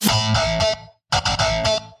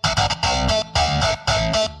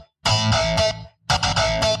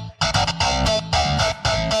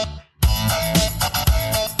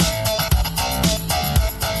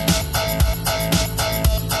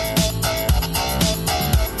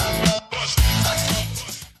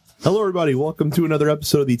Hello, everybody. Welcome to another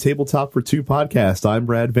episode of the Tabletop for Two podcast. I'm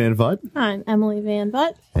Brad Van Vutt. I'm Emily Van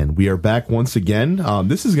Vutt. And we are back once again.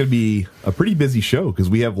 This is going to be a pretty busy show because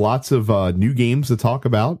we have lots of new games to talk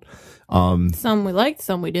about. Some we liked,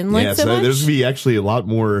 some we didn't like so much. There's going to be actually a lot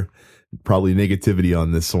more probably negativity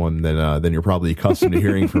on this one than you're probably accustomed to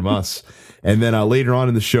hearing from us. And then later on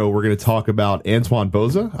in the show, we're going to talk about Antoine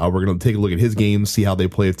Boza. We're going to take a look at his games, see how they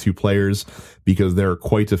play with two players, because there are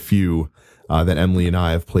quite a few that Emily and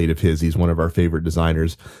I have played of his. He's one of our favorite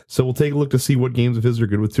designers. So we'll take a look to see what games of his are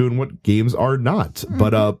good with two and what games are not. Mm-hmm.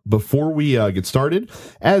 But before we get started,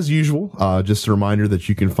 as usual, just a reminder that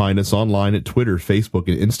you can find us online at Twitter, Facebook,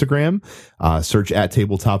 and Instagram. Search at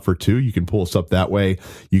Tabletop for Two. You can pull us up that way.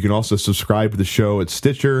 You can also subscribe to the show at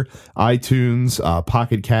Stitcher, iTunes,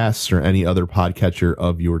 Pocket Casts, or any other podcatcher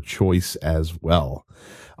of your choice as well.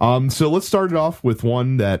 So let's start it off with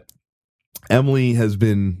one that Emily has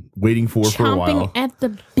been waiting for a while. Chomping at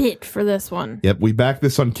the bit for this one. Yep, we backed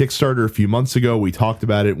this on Kickstarter a few months ago. We talked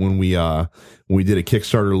about it when we did a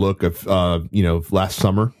Kickstarter look of last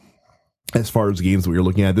summer. As far as games that we were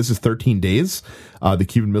looking at, this is 13 Days, the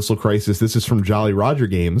Cuban Missile Crisis. This is from Jolly Roger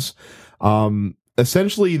Games.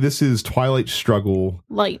 Essentially, this is Twilight Struggle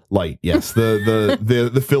Light. Yes,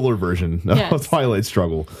 the filler version of Twilight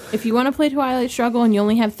Struggle. If you want to play Twilight Struggle and you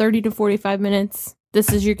only have 30 to 45 minutes,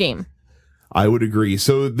 this is your game. I would agree.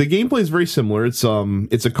 So the gameplay is very similar. It's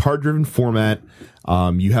a card-driven format.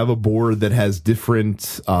 You have a board that has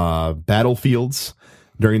different battlefields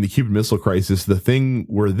during the Cuban Missile Crisis. The thing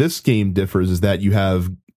where this game differs is that you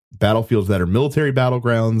have battlefields that are military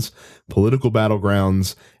battlegrounds, political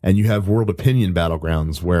battlegrounds, and you have world opinion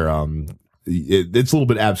battlegrounds where it's a little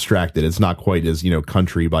bit abstracted. It's not quite as,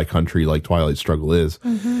 country by country like Twilight Struggle is.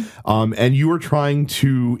 Mm-hmm. And you are trying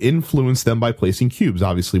to influence them by placing cubes.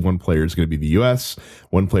 Obviously, one player is going to be the U.S.,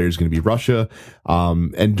 one player is going to be Russia.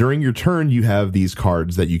 And during your turn, you have these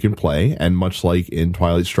cards that you can play. And much like in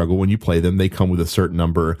Twilight Struggle, when you play them, they come with a certain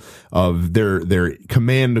number of their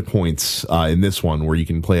command points in this one where you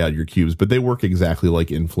can play out your cubes. But they work exactly like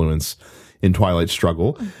Influence in Twilight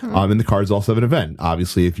Struggle. Mm-hmm. And the cards also have an event.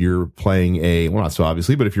 Obviously, if you're playing not so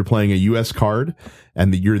obviously, but if you're playing a U.S. card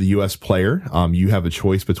and you're the U.S. player, you have a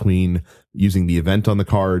choice between using the event on the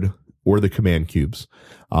card or the command cubes.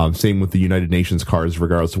 Same with the United Nations cards,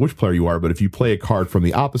 regardless of which player you are. But if you play a card from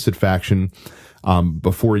the opposite faction,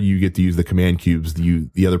 before you get to use the command cubes,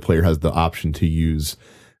 the other player has the option to use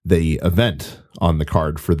the event on the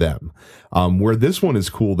card for them. Where this one is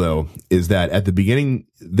cool, though, is that at the beginning,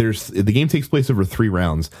 the game takes place over 3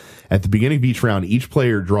 rounds. At the beginning of each round, each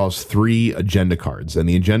player draws 3 agenda cards, and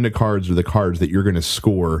the agenda cards are the cards that you're going to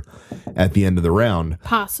score at the end of the round.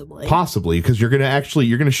 Possibly, because you're going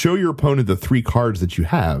to show your opponent the 3 cards that you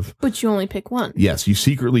have. But you only pick one. Yes, you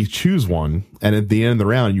secretly choose one, and at the end of the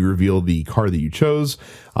round, you reveal the card that you chose.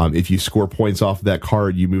 If you score points off of that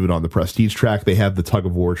card, you move it on the prestige track. They have the tug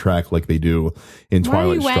of war track like they do in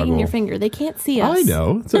Twilight Struggle. Why are you wagging your finger? They can't see us. I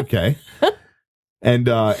know. It's okay. and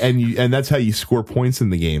that's how you score points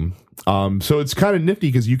in the game. So it's kind of nifty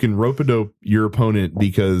because you can rope-a-dope your opponent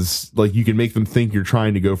because you can make them think you're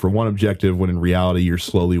trying to go for one objective when in reality you're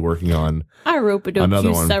slowly working on I rope-a-doped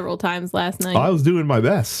you one. several times last night. I was doing my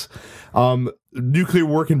best. Nuclear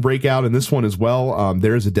War can break out in this one as well.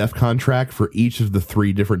 There is a DEFCON track for each of the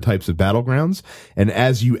 3 different types of battlegrounds. And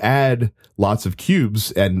as you add lots of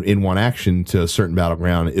cubes and in one action to a certain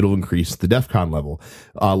battleground, it'll increase the DEFCON level.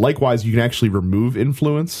 Likewise, you can actually remove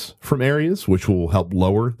influence from areas, which will help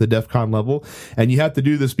lower the DEFCON level. And you have to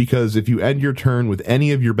do this because if you end your turn with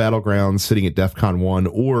any of your battlegrounds sitting at DEFCON 1,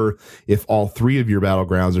 or if all 3 of your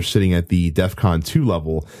battlegrounds are sitting at the DEFCON 2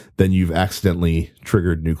 level, then you've accidentally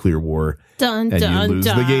triggered nuclear war. Dun, and dun, you lose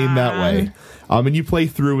the game that way. And you play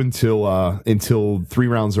through until 3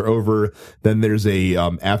 rounds are over. Then there's a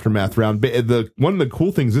aftermath round. One of the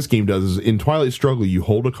cool things this game does is in Twilight Struggle, you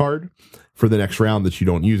hold a card for the next round that you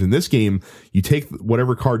don't use. In this game, you take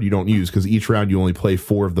whatever card you don't use because each round you only play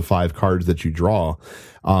 4 of the 5 cards that you draw.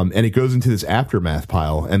 And it goes into this aftermath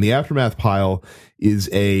pile. And the aftermath pile is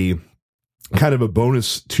a kind of a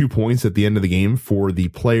bonus 2 points at the end of the game for the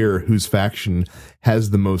player whose faction has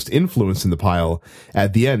the most influence in the pile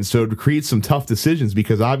at the end. So it creates some tough decisions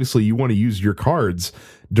because obviously you want to use your cards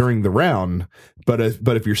during the round, but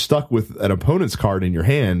if you're stuck with an opponent's card in your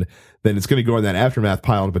hand, then it's going to go in that aftermath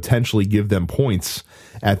pile and potentially give them points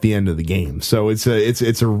at the end of the game. So it's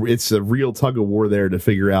a real tug of war there to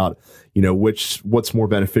figure out, what's more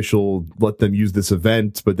beneficial. Let them use this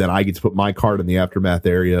event, but then I get to put my card in the aftermath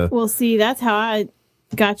area. Well, see, that's how I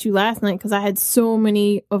got you last night because I had so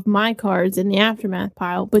many of my cards in the aftermath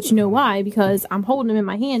pile. But you know why? Because I'm holding them in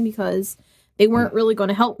my hand because they weren't really going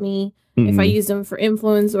to help me if I used them for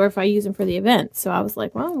influence or if I used them for the event. So I was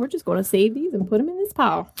like, well, we're just going to save these and put them in this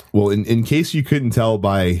pile. Well, in case you couldn't tell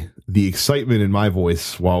by the excitement in my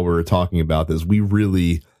voice while we were talking about this, we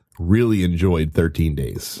really enjoyed 13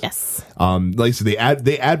 Days. Yes. Like I said,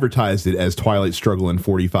 they advertised it as Twilight Struggle in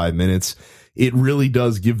 45 minutes. It really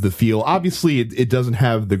does give the feel. Obviously, it doesn't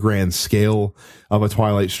have the grand scale of a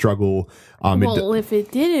Twilight Struggle. If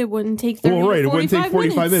it did, it wouldn't take 30 well, right, to 45 it wouldn't take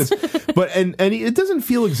 45 minutes. But and it doesn't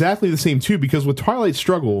feel exactly the same too, because with Twilight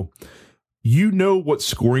Struggle, you know what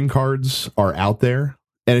scoring cards are out there,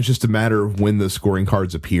 and it's just a matter of when the scoring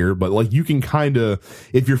cards appear. But like, you can kind of,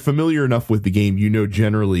 if you're familiar enough with the game, you know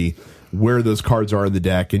generally where those cards are in the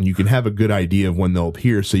deck, and you can have a good idea of when they'll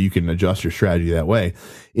appear, so you can adjust your strategy that way.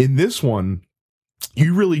 In this one,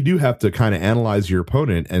 you really do have to kind of analyze your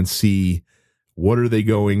opponent and see what are they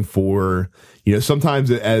going for. You know,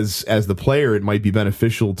 sometimes as the player, it might be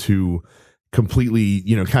beneficial to completely,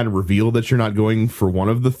 you know, kind of reveal that you're not going for one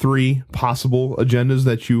of the three possible agendas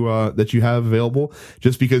that you have available,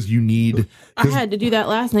 just because you need. I had to do that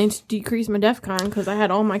last night to decrease my DEFCON because I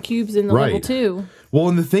had all my cubes in the level 2. Well,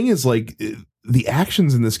 and the thing is, like, the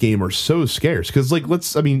actions in this game are so scarce because, like,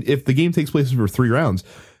 if the game takes place over 3 rounds,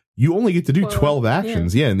 you only get to do 12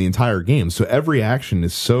 actions, in the entire game. So every action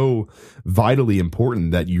is so vitally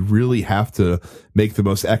important that you really have to make the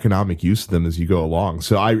most economic use of them as you go along.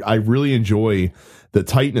 So I really enjoy the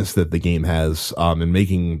tightness that the game has, and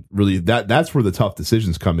making really that's where the tough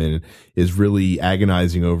decisions come in, is really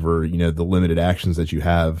agonizing over, you know, the limited actions that you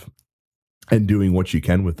have and doing what you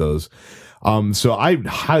can with those. So I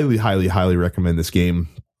highly recommend this game.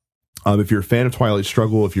 If you're a fan of Twilight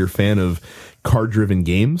Struggle, if you're a fan of card-driven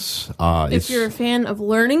games, if you're a fan of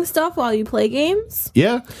learning stuff while you play games,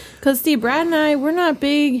 yeah. Because Steve, Brad, and I, we're not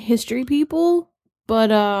big history people, but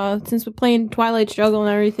since we're playing Twilight Struggle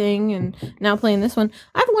and everything, and now playing this one,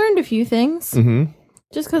 I've learned a few things. Mm-hmm.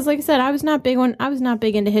 Just because, like I said, I was not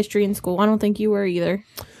big into history in school. I don't think you were either.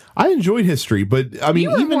 I enjoyed history, but I mean,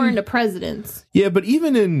 you were more into presidents. Yeah, but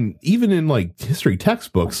even in like history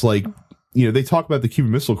textbooks, like, you know, they talk about the Cuban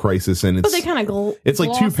Missile Crisis, and they kind of it's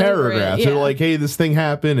like 2 paragraphs. They're like, hey, this thing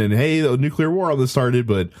happened, and hey, the nuclear war on this started,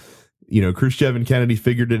 but, you know, Khrushchev and Kennedy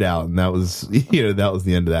figured it out, and that was, you know, that was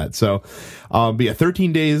the end of that. So, but yeah,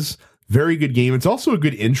 13 Days, very good game. It's also a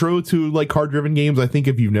good intro to like card-driven games. I think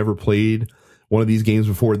if you've never played one of these games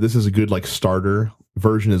before, this is a good like starter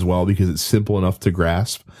version as well, because it's simple enough to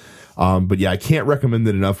grasp. But yeah, I can't recommend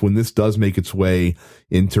it enough. When this does make its way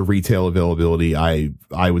into retail availability, I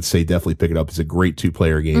would say definitely pick it up. It's a great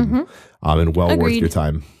 2-player game, and well worth your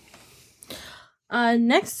time.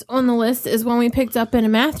 Next on the list is one we picked up in a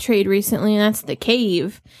math trade recently, and that's The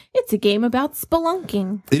Cave. It's a game about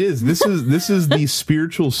spelunking. It is. This is the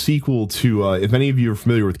spiritual sequel to, if any of you are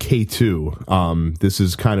familiar with K2, this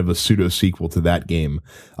is kind of a pseudo sequel to that game,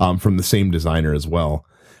 from the same designer as well.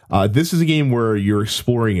 This is a game where you're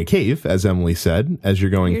exploring a cave, as Emily said, as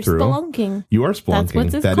you're going through. Spelunking. You are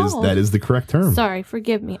spelunking. That's what it's called. That is the correct term. Sorry,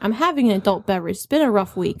 forgive me. I'm having an adult beverage. It's been a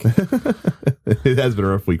rough week. It has been a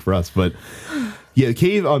rough week for us, but yeah,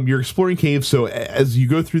 cave. You're exploring caves. So as you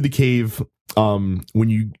go through the cave, when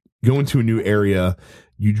you go into a new area,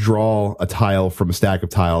 you draw a tile from a stack of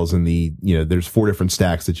tiles, and there's 4 different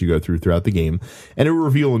stacks that you go throughout the game, and it will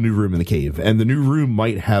reveal a new room in the cave. And the new room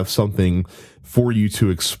might have something for you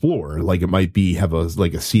to explore. Like, it might have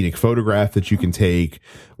a scenic photograph that you can take,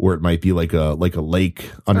 or it might be like a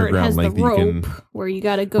lake, underground lake that you can, where you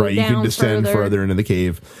got to go down, you can descend further into the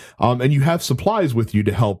cave. And you have supplies with you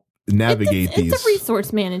to help navigate these. It's a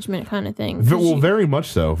resource management kind of thing. Well, very much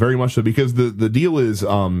so, because the deal is,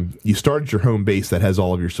 you start at your home base that has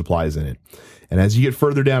all of your supplies in it, and as you get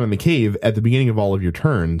further down in the cave, at the beginning of all of your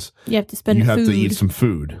turns, you have to to eat some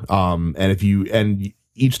food. And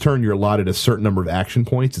each turn you're allotted a certain number of action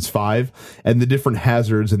points. It's 5, and the different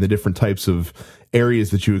hazards and the different types of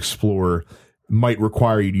areas that you explore might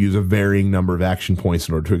require you to use a varying number of action points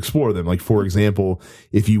in order to explore them. Like, for example,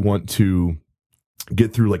 if you want to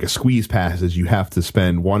get through like a squeeze passage, you have to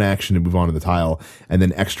spend 1 action to move on to the tile, and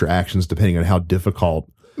then extra actions depending on how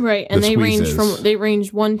difficult. Right, and they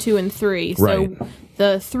range 1, 2, and 3. So right.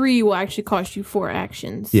 The 3 will actually cost you 4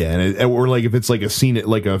 actions. Yeah, or like if it's like a scene,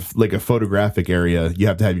 like a photographic area, you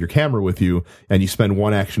have to have your camera with you, and you spend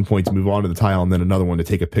 1 action point to move on to the tile, and then another one to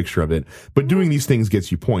take a picture of it. But doing these things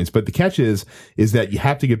gets you points. But the catch is that you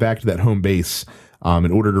have to get back to that home base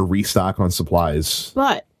in order to restock on supplies.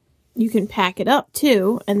 But you can pack it up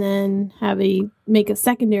too, and then make a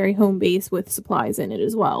secondary home base with supplies in it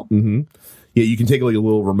as well. Mm-hmm. Yeah, you can take like a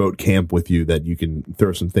little remote camp with you that you can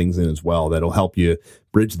throw some things in as well that'll help you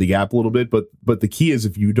bridge the gap a little bit. But the key is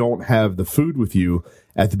if you don't have the food with you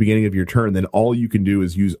at the beginning of your turn, then all you can do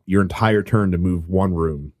is use your entire turn to move one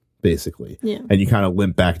room, basically. Yeah. And you kind of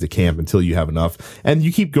limp back to camp until you have enough. And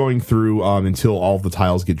you keep going through until all the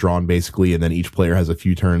tiles get drawn, basically, and then each player has a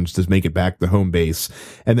few turns to make it back to home base.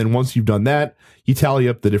 And then once you've done that, you tally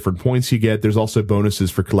up the different points you get. There's also bonuses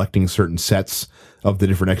for collecting certain sets of the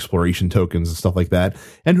different exploration tokens and stuff like that.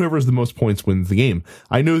 And whoever has the most points wins the game.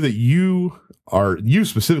 I know that you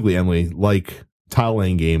specifically, Emily, like tile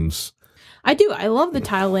laying games. I do. I love the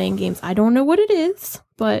tile laying games. I don't know what it is,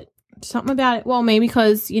 but something about it. Well, maybe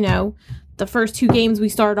because, the first 2 games we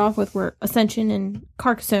started off with were Ascension and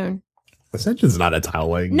Carcassonne. Ascension's not a tile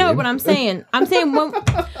laying game. No, but I'm saying when,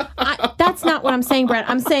 that's not what I'm saying, Brad.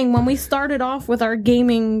 I'm saying when we started off with our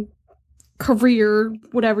gaming career,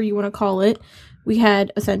 whatever you want to call it, we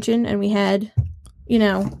had Ascension and we had,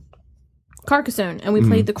 Carcassonne, and we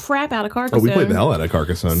played the crap out of Carcassonne. Oh, we played the hell out of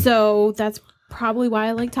Carcassonne. So that's probably why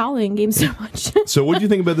I like tile laying games so much. So what do you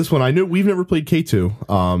think about this one? I know we've never played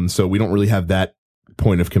K2, so we don't really have that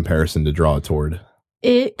point of comparison to draw it toward.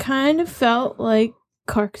 It kind of felt like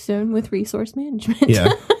Carcassonne with resource management.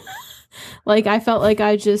 Yeah. Like I felt like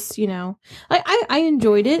I just, I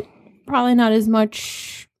enjoyed it. Probably not as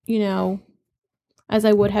much, as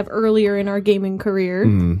I would have earlier in our gaming career.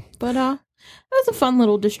 But it was a fun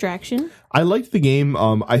little distraction. I liked the game.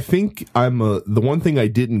 I think the one thing I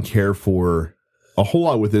didn't care for a whole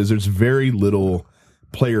lot with it is there's very little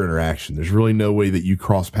player interaction. There's really no way that you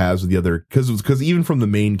cross paths with the other, because even from the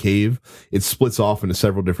main cave, it splits off into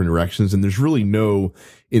several different directions, and there's really no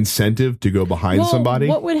incentive to go behind somebody.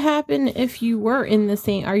 What would happen if you were in the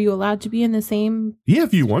same? Are you allowed to be in the same? Yeah,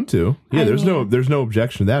 if you want to. Yeah, there's no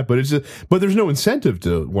objection to that, but there's no incentive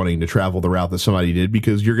to wanting to travel the route that somebody did,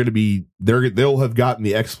 because you're going to be they'll have gotten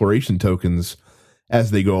the exploration tokens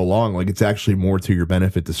as they go along. Like, it's actually more to your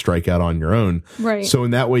benefit to strike out on your own. Right. So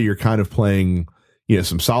in that way, you're kind of playing,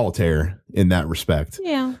 some solitaire in that respect.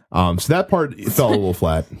 Yeah. So that part fell a little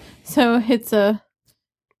flat. So it's a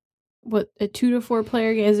 2 to 4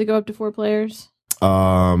 player game? Does it go up to 4 players?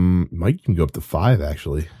 Mike can go up to 5,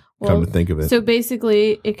 actually. Come to think of it. So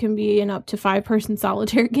basically, it can be an up to 5-person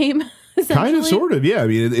solitaire game. Kind of, sort of, yeah. I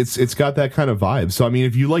mean, it's got that kind of vibe. So I mean,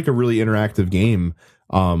 if you like a really interactive game,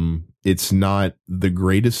 it's not the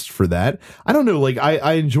greatest for that. I don't know. Like,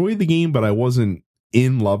 I enjoyed the game, but I wasn't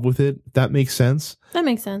in love with it. If that makes sense. That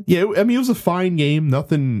makes sense. Yeah, I mean, it was a fine game.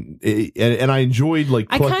 Nothing, and I enjoyed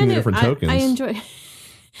collecting the different tokens. I enjoy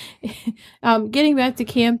getting back to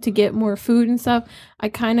camp to get more food and stuff. I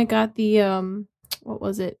kind of got the what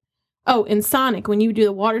was it? Oh, in Sonic, when you do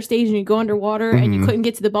the water stage and you go underwater and you couldn't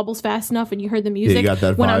get to the bubbles fast enough and you heard the music. Yeah, you got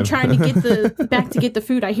that when vibe. I'm trying to get back to get the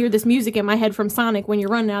food, I hear this music in my head from Sonic when you're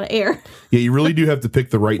running out of air. Yeah, you really do have to pick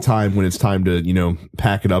the right time when it's time to,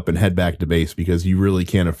 pack it up and head back to base, because you really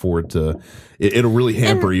can't afford to. It'll really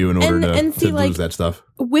hamper you in order to lose that stuff.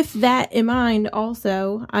 With that in mind,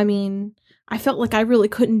 also, I mean, I felt like I really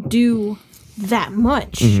couldn't do that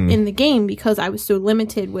much in the game because I was so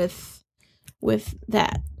limited with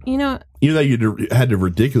that. You know that you had to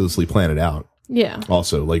ridiculously plan it out. Yeah.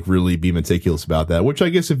 Also, really be meticulous about that, which I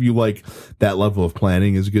guess if you like that level of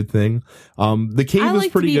planning is a good thing. The cave is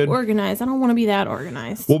pretty good. Organized. I don't want to be that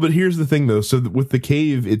organized. Well, but here's the thing though. So with the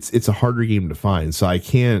cave, it's a harder game to find. So I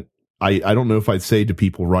don't know if I'd say to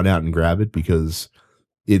people run out and grab it, because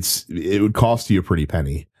it would cost you a pretty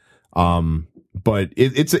penny. But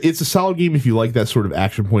it's a solid game if you like that sort of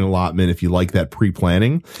action point allotment, if you like that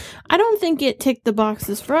pre-planning. I don't think it ticked the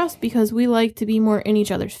boxes for us because we like to be more in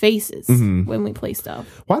each other's faces when we play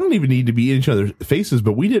stuff. Well, I don't even need to be in each other's faces,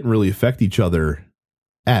 but we didn't really affect each other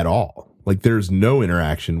at all. Like, there's no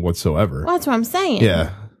interaction whatsoever. Well, that's what I'm saying.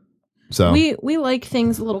 Yeah. So we like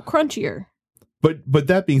things a little crunchier. But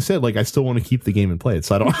that being said, I still want to keep the game and play it.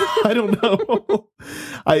 So I don't know.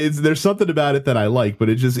 There's something about it that I like, but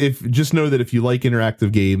just know that if you like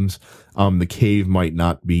interactive games, the cave might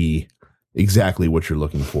not be exactly what you're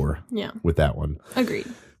looking for. Yeah. With that one. Agreed.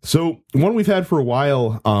 So one we've had for a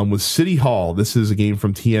while was City Hall. This is a game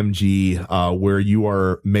from TMG where you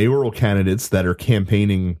are mayoral candidates that are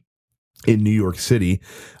campaigning in New York City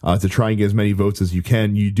to try and get as many votes as you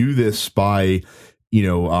can. You do this by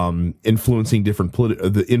influencing different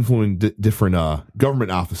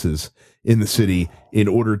government offices in the city in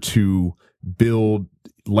order to build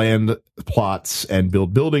land plots and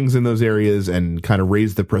build buildings in those areas and kind of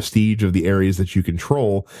raise the prestige of the areas that you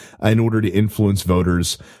control in order to influence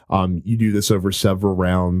voters. You do this over several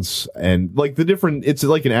rounds, and it's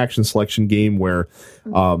like an action selection game where,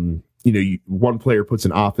 one player puts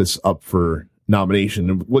an office up for nomination.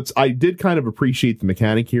 And I did kind of appreciate the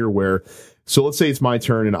mechanic here where, so let's say it's my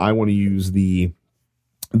turn and I want to use the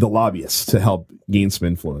lobbyist to help gain some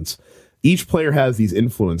influence. Each player has these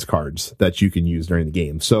influence cards that you can use during the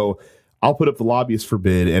game. So I'll put up the lobbyist for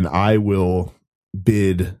bid and I will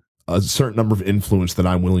bid a certain number of influence that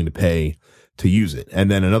I'm willing to pay to use it.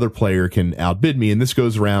 And then another player can outbid me. And this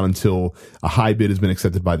goes around until a high bid has been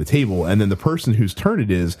accepted by the table. And then the person whose turn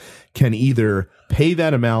it is can either pay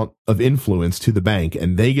that amount of influence to the bank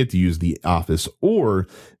and they get to use the office, or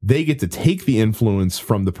they get to take the influence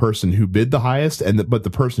from the person who bid the highest. But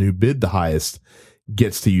the person who bid the highest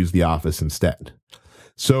gets to use the office instead.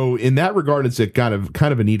 So in that regard, it's a kind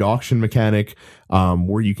of a neat auction mechanic,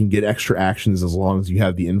 where you can get extra actions as long as you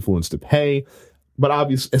have the influence to pay. But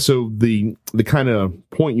obviously, so the kind of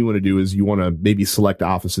point you want to do is you want to maybe select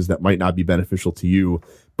offices that might not be beneficial to you,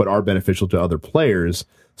 but are beneficial to other players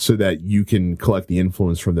so that you can collect the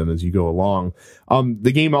influence from them as you go along.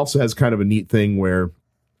 The game also has kind of a neat thing where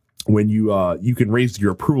when you can raise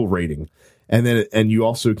your approval rating, and you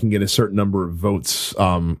also can get a certain number of votes,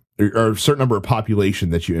 or a certain number of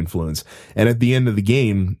population that you influence. And at the end of the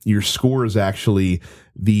game, your score is actually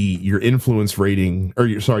your influence rating, or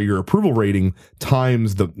your approval rating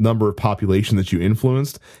times the number of population that you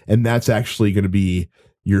influenced. And that's actually going to be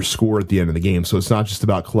your score at the end of the game. So it's not just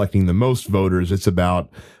about collecting the most voters. It's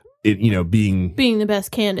about it, being the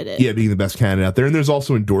best candidate. Yeah, being the best candidate out there. And there's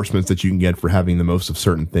also endorsements that you can get for having the most of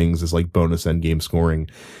certain things, as like bonus end game scoring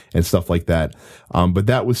and stuff like that. But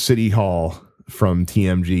that was City Hall from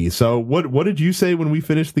TMG. So what did you say when we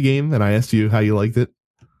finished the game and I asked you how you liked it?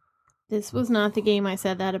 This was not the game I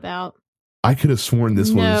said that about. I could have sworn this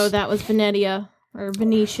was. No, that was Venetia or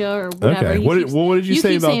Venetia or whatever. Okay. What did you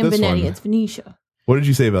say about this Venetia, one? It's Venetia. What did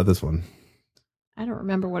you say about this one? I don't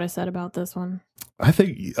remember what I said about this one. I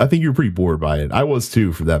think you were pretty bored by it. I was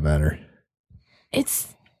too, for that matter. It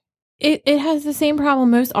has the same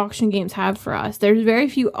problem most auction games have for us. There's very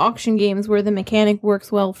few auction games where the mechanic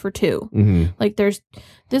works well for two. Mm-hmm. Like there's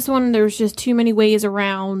just too many ways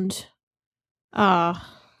around, around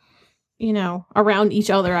each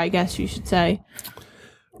other, I guess you should say.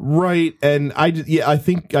 Right, and I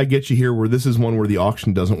think I get you here where this is one where the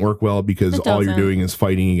auction doesn't work well because all you're doing is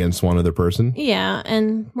fighting against one other person. Yeah,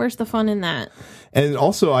 and where's the fun in that? And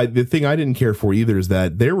also, the thing I didn't care for either is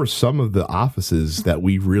that there were some of the offices that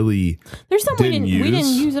we really there's some we didn't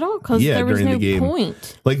use at all because there was no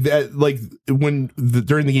point. Like that,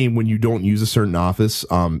 during the game when you don't use a certain office,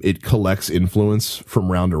 it collects influence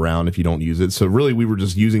from round to round if you don't use it. So really, we were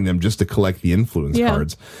just using them just to collect the influence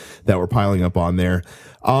cards that were piling up on there.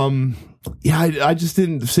 I just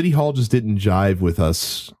didn't. City Hall just didn't jive with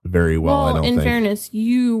us very well. I don't think. In fairness,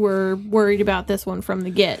 you were worried about this one from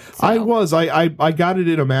the get. So. I was. I got it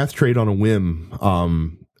in a math trade on a whim,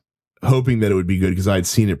 hoping that it would be good because I had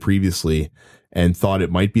seen it previously and thought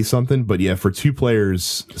it might be something. But yeah, for two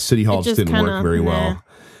players, City Hall just didn't work very well.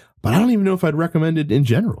 But I don't even know if I'd recommend it in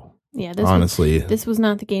general. Yeah, this was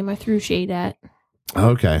not the game I threw shade at.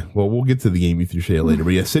 Okay, well, we'll get to the game you threw shade at later.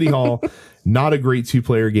 But yeah, City Hall, not a great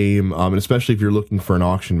two-player game, and especially if you're looking for an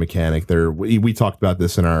auction mechanic. We talked about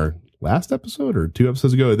this in our last episode or 2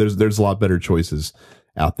 episodes ago. There's a lot better choices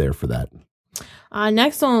out there for that.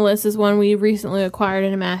 Next on the list is one we recently acquired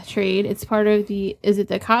in a math trade. It's part of the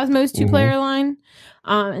Cosmos two-player line?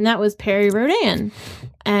 And that was Perry Rodan.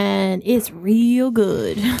 And it's real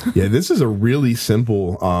good. Yeah, this is a really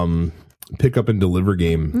simple pick up and deliver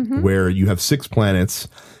game where you have 6 planets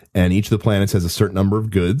and each of the planets has a certain number of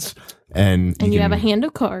goods and you have a hand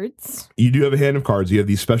of cards. You do have a hand of cards. You have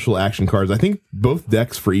these special action cards. I think both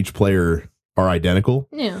decks for each player are identical.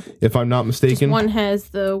 Yeah. If I'm not mistaken. Just one has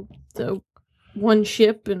the one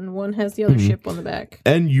ship and one has the other ship on the back.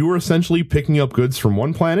 And you're essentially picking up goods from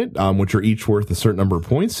one planet, which are each worth a certain number of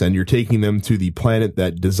points, and you're taking them to the planet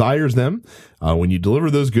that desires them. When you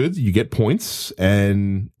deliver those goods, you get points,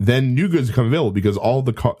 and then new goods become available because all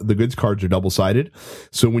the goods cards are double-sided.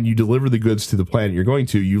 So when you deliver the goods to the planet you're going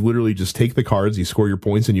to, you literally just take the cards, you score your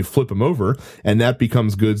points, and you flip them over, and that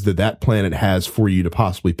becomes goods that planet has for you to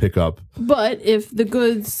possibly pick up. But if the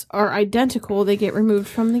goods are identical, they get removed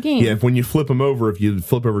from the game. Yeah, when you flip them over, if you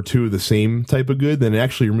flip over 2 of the same type of good, then it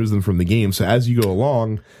actually removes them from the game. So as you go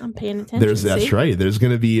along, I'm paying attention. That's right. There's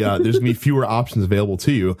going to be fewer options available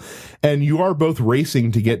to you, and you are both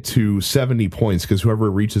racing to get to 70 points because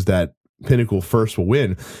whoever reaches that pinnacle first will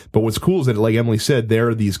win. But what's cool is that, like Emily said, there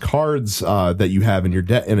are these cards that you have in your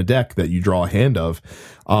in a deck that you draw a hand of.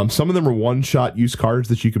 Some of them are one-shot use cards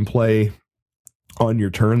that you can play on your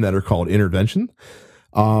turn that are called intervention.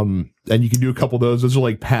 And you can do a couple of those. Those are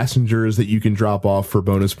like passengers that you can drop off for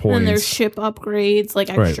bonus points. And there's ship upgrades, like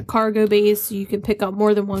extra cargo base, so you can pick up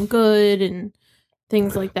more than one good and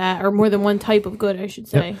things like that, or more than one type of good, I should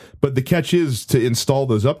say. Yeah. But the catch is, to install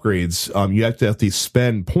those upgrades, you have to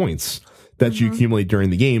spend points that you accumulate during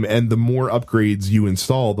the game, and the more upgrades you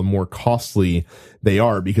install, the more costly they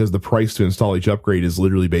are, because the price to install each upgrade is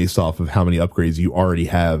literally based off of how many upgrades you already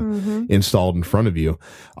have installed in front of you.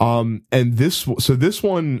 And this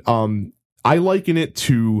one, I liken it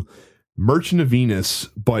to Merchant of Venus,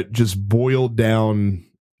 but just boiled down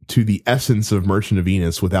to the essence of Merchant of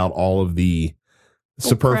Venus without all of the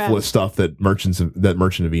superfluous stuff that Merchant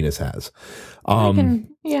of Venus has.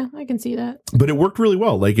 I can see that. But it worked really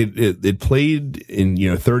well. Like it played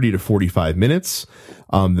in 30 to 45 minutes.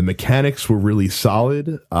 The mechanics were really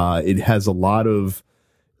solid. It has a lot of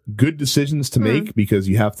good decisions to make because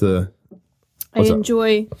you have to. I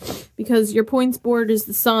enjoy because your points board is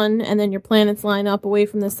the sun, and then your planets line up away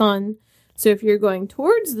from the sun. So if you're going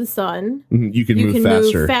towards the sun, you can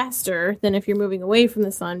move faster than if you're moving away from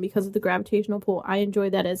the sun because of the gravitational pull. I enjoy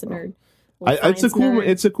that as a nerd.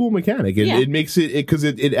 It's a cool mechanic. It makes it because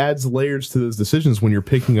it adds layers to those decisions when you're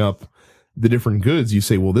picking up the different goods. You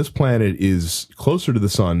say, well, this planet is closer to the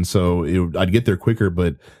sun, so I'd get there quicker,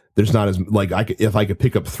 but there's not as if I could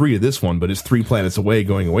pick up 3 of this one, but it's 3 planets away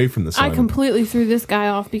going away from the sun. I completely threw this guy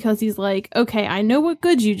off because he's like, okay, I know what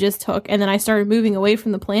goods you just took, and then I started moving away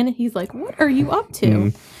from the planet. He's like, what are you up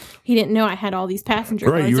to? He didn't know I had all these passenger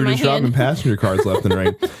cards you were in my just hand. dropping passenger cards left and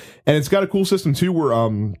right. And it's got a cool system too, where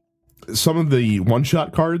some of the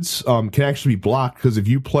one-shot cards can actually be blocked, because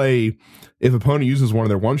if opponent uses one of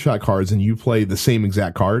their one-shot cards and you play the same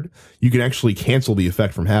exact card, you can actually cancel the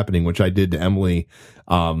effect from happening, which I did to Emily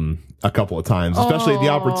a couple of times, especially at the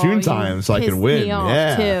opportune time, so I could win.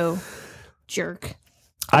 Too. Jerk.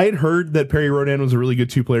 I had heard that Perry Rodan was a really good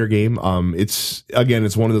 2-player game. It's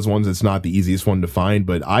one of those ones that's not the easiest one to find,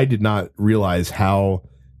 but I did not realize how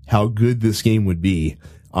good this game would be.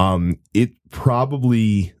 It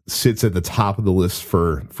probably sits at the top of the list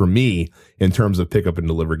for me in terms of pick up and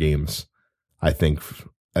deliver games. I think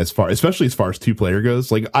especially as far as 2-player goes.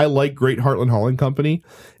 Like, I like Great Heartland Hauling Company,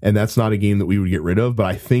 and that's not a game that we would get rid of, but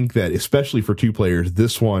I think that especially for 2 players,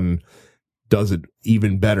 this one does it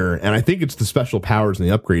even better. And I think it's the special powers and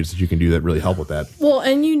the upgrades that you can do that really help with that. Well,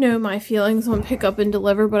 and my feelings on pick up and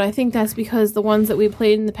deliver, but I think that's because the ones that we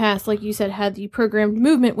played in the past, like you said, had the programmed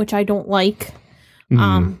movement, which I don't like.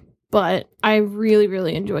 But I really,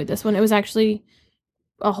 really enjoyed this one. It was actually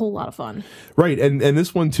a whole lot of fun. Right. And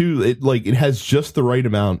this one too, it has just the right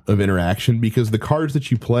amount of interaction, because the cards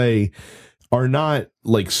that you play are not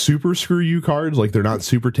like super screw you cards. Like, they're not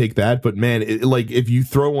super take that, but man, if you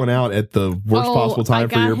throw one out at the worst possible time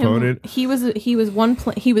for your opponent, he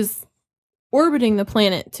was orbiting the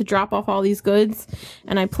planet to drop off all these goods,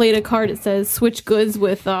 and I played a card that says switch goods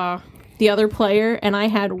with the other player, and I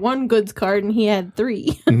had 1 goods card and he had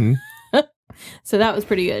 3. So that was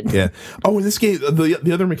pretty good. Yeah. Oh, in this game,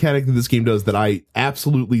 the other mechanic that this game does that I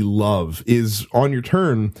absolutely love is, on your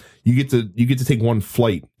turn, you get to take 1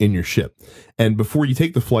 flight in your ship, and before you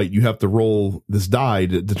take the flight, you have to roll this die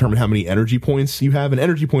to determine how many energy points you have. And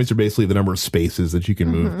energy points are basically the number of spaces that you can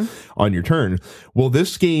move on your turn. Well,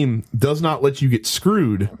 this game does not let you get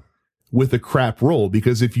screwed with a crap roll,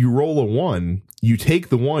 because if you roll a 1, you take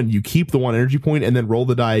the 1, you keep the 1 energy point, and then roll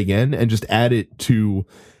the die again and just add it to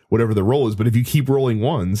whatever the roll is. But if you keep rolling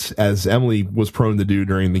 1s, as Emily was prone to do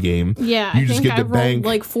during the game, I rolled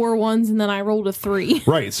like 4 1s and then I rolled a 3.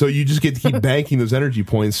 Right, so you just get to keep banking those energy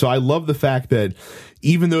points. So I love the fact that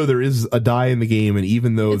even though there is a die in the game, and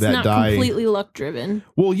even though it's that die completely luck driven.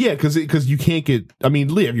 Well, yeah, because you can't get. I mean,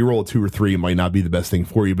 if you roll a 2 or 3, it might not be the best thing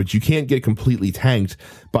for you, but you can't get completely tanked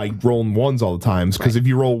by rolling 1s all the time. Because if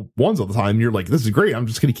you roll 1s all the time, you're like, this is great. I'm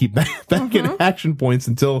just going to keep banking action points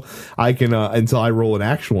until I roll an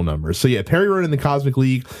actual number. So yeah, Perry Rodan in the Cosmic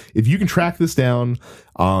League. If you can track this down,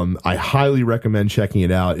 I highly recommend checking it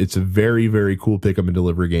out. It's a very, very cool pick up and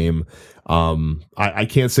deliver game. I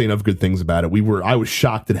can't say enough good things about it. I was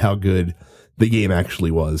shocked at how good the game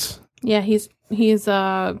actually was. Yeah, he's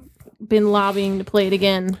been lobbying to play it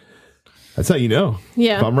again. That's how you know.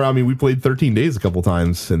 Yeah. I mean, we played 13 Days a couple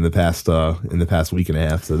times in the past week and a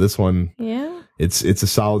half. So this one, it's a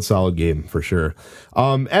solid game for sure.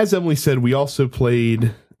 As Emily said, we also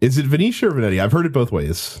played. Is it Venetia or Venetia? I've heard it both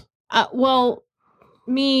ways. Well,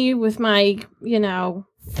 me with my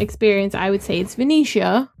experience, I would say it's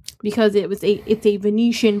Venetia, because it's a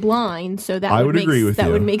Venetian blind, so that would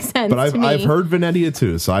make sense. But I've heard Venetia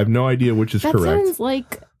too, so I have no idea which is correct. That sounds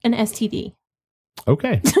like an STD.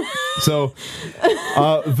 Okay. So,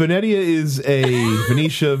 Venetia.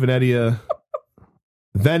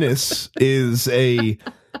 Venice is a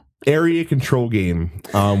area control game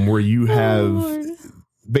where you have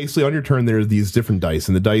basically on your turn there are these different dice,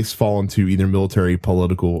 and the dice fall into either military,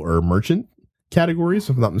 political, or merchant categories,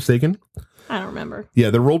 if I'm not mistaken. I don't remember. Yeah,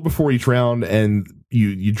 they're rolled before each round, and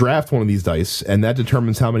you draft one of these dice, and that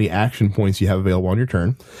determines how many action points you have available on your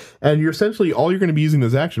turn. And you're essentially, all you're going to be using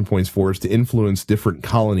those action points for is to influence different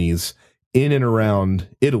colonies in and around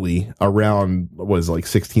Italy, around, what is it, like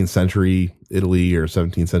 16th century Italy or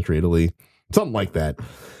 17th century Italy, something like that.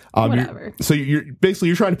 Whatever. You're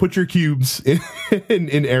basically trying to put your cubes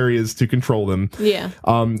in areas to control them. Yeah.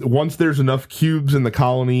 Once there's enough cubes in the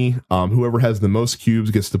colony, whoever has the most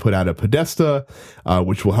cubes gets to put out a podesta,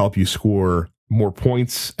 which will help you score more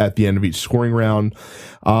points at the end of each scoring round.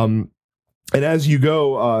 And as you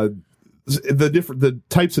go, the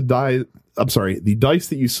types of die. The dice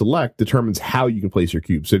that you select determines how you can place your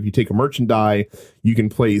cubes. So if you take a merchant die, you can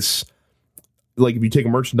place, like if you take a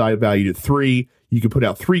merchant die valued at 3, you can put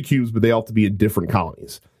out 3 cubes, but they all have to be in different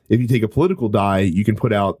colonies. If you take a political die, you can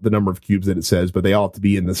put out the number of cubes that it says, but they all have to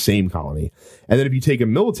be in the same colony. And then if you take a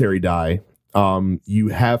military die, you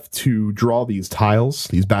have to draw these tiles,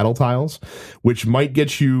 these battle tiles, which might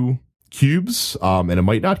get you cubes, and it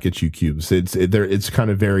might not get you cubes. It's kind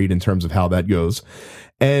of varied in terms of how that goes.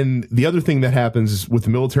 And the other thing that happens with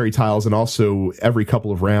the military tiles, and also every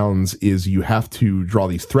couple of rounds, is you have to draw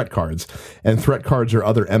these threat cards. And threat cards are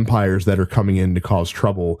other empires that are coming in to cause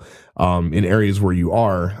trouble in areas where you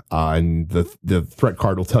are. And the threat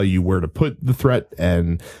card will tell you where to put the threat.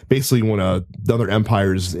 And basically, when another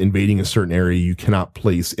empire is invading a certain area, you cannot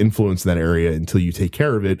place influence in that area until you take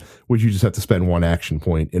care of it, which you just have to spend 1 action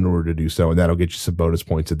point in order to do so. And that'll get you some bonus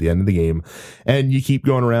points at the end of the game. And you keep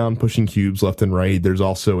going around pushing cubes left and right. There's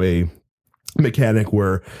also a mechanic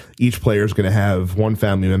where each player is going to have one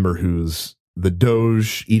family member who's the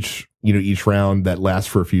Doge each round that lasts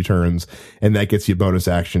for a few turns, and that gets you a bonus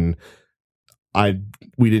action.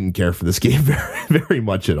 We didn't care for this game very, very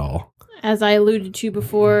much at all. As I alluded to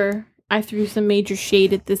before, I threw some major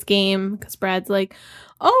shade at this game because Brad's like,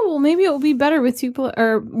 "Oh, well, maybe it will be better with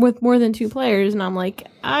with more than 2 players," and I'm like,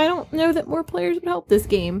 "I don't know that more players would help this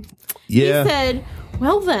game." Yeah. He said,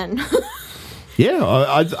 "Well then." Yeah,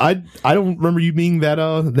 I don't remember you being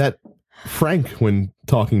that frank when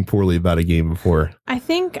talking poorly about a game before. I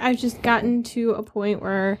think I've just gotten to a point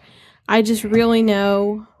where I just really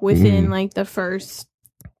know within like the first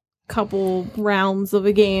couple rounds of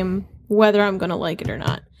a game whether I'm going to like it or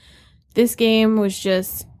not. This game was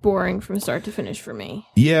just boring from start to finish for me.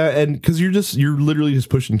 Yeah, and because you're literally just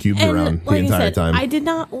pushing cubes around the entire time. I did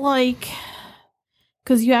not like,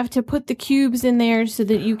 because you have to put the cubes in there so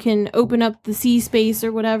that you can open up the sea space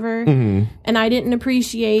or whatever. Mm-hmm. And I didn't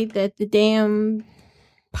appreciate that the damn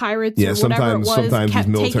pirates or whatever it was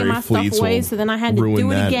kept taking my stuff away. So then I had to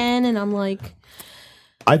do it again, and I'm like...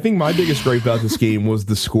 I think my biggest gripe about this game was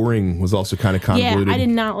the scoring was also kind of convoluted. Yeah, I did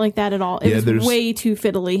not like that at all. It was way too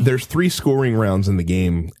fiddly. There's 3 scoring rounds in the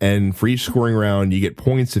game, and for each scoring round, you get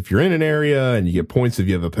points if you're in an area, and you get points if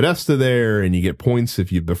you have a podesta there, and you get points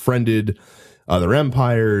if you've befriended other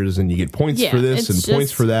empires, and you get points for this and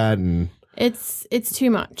points for that, and it's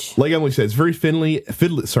too much. Like Emily said, it's very very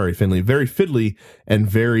fiddly and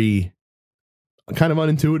very kind of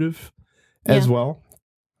unintuitive as well.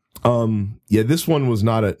 This one was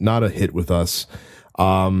not a hit with us.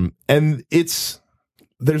 And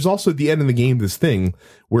there's also at the end of the game this thing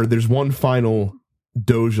where there's one final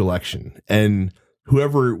Doge election, and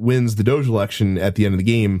whoever wins the Doge election at the end of the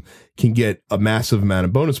game can get a massive amount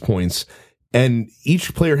of bonus points. And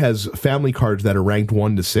each player has family cards that are ranked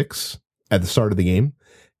 1 to 6 at the start of the game.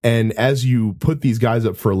 And as you put these guys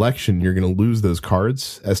up for election, you're going to lose those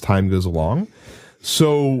cards as time goes along.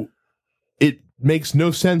 So it makes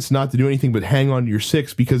no sense not to do anything but hang on to your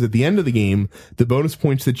 6, because at the end of the game, the bonus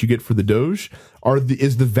points that you get for the Doge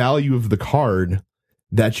is the value of the card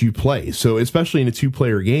that you play. So especially in a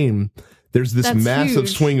 2-player game, there's this massive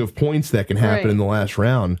swing of points that can happen in the last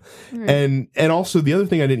round. Right. And also the other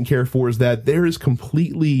thing I didn't care for is that there is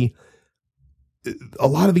completely a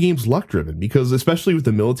lot of the game's luck driven, because especially with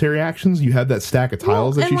the military actions, you have that stack of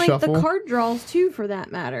tiles that you shuffle. The card draws too, for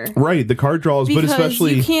that matter. Right, the card draws, because but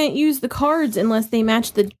especially you can't use the cards unless they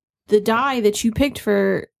match the die that you picked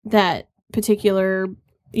for that particular,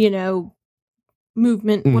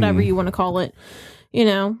 movement, whatever you want to call it.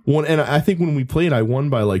 Well, and I think when we played, I won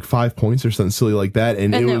by like 5 points or something silly like that,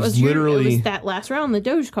 and it was literally it was that last round, the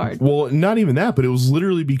Doge card. Well, not even that, but it was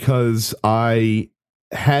literally because I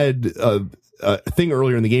had a thing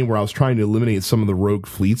earlier in the game where I was trying to eliminate some of the rogue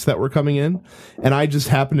fleets that were coming in, and I just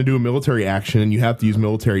happened to do a military action, and you have to use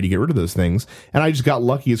military to get rid of those things, and I just got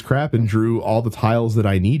lucky as crap and drew all the tiles that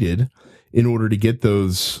I needed in order to get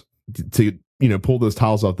those, to pull those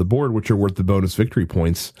tiles off the board, which are worth the bonus victory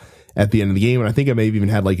points at the end of the game. And I think I may have even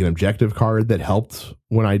had like an objective card that helped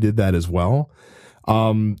when I did that as well.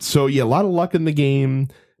 So yeah, a lot of luck in the game.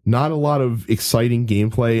 Not a lot of exciting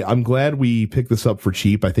gameplay. I'm glad we picked this up for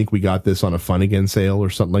cheap. I think we got this on a Fun Again sale or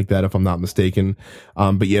something like that, if I'm not mistaken.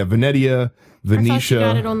 But yeah, Venetia, Venetia. I thought you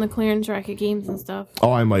got it on the clearance rack at Games and stuff.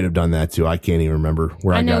 Oh, I might have done that too. I can't even remember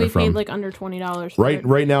where I got it from. I know we paid like under $20 for it.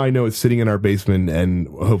 Right now I know it's sitting in our basement, and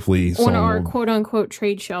hopefully on our quote-unquote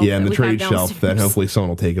trade shelf. Yeah, in the trade shelf, that hopefully someone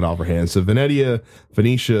will take it off our hands. So Venetia,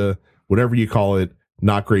 Venetia, whatever you call it,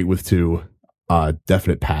 not great with 2.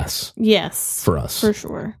 Definite pass. Yes. For us. For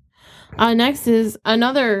sure. Next is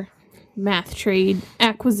another math trade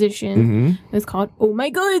acquisition. It's called Oh My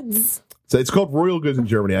Goods. So it's called Royal Goods in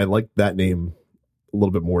Germany. I like that name a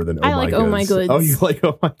little bit more than Oh My Goods. Oh My Goods. Oh, you like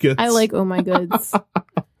Oh My Goods? I like Oh My Goods.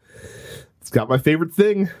 It's got my favorite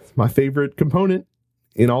thing, my favorite component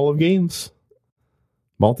in all of games.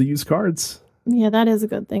 Multi-use cards. Yeah, that is a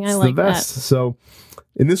good thing. I like that. So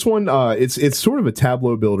in this one, it's sort of a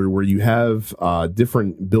tableau builder where you have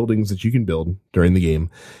different buildings that you can build during the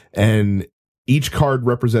game, and each card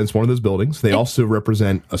represents one of those buildings. They also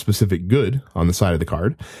represent a specific good on the side of the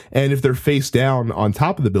card, and if they're face down on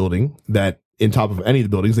top of the building, that in top of any of the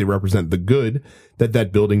buildings, they represent the good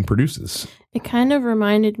that building produces. It kind of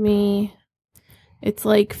reminded me, it's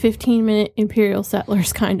like 15-minute Imperial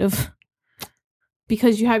Settlers kind of.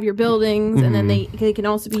 Because you have your buildings, and then they can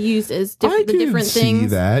also be used as different things. See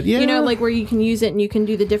that, yeah. Like where you can use it and you can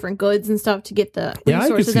do the different goods and stuff to get the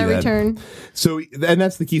resources every turn. So, and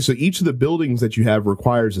that's the key. So each of the buildings that you have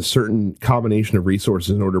requires a certain combination of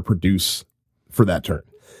resources in order to produce for that turn.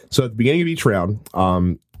 So at the beginning of each round,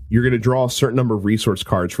 you're going to draw a certain number of resource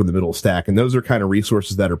cards from the middle stack, and those are kind of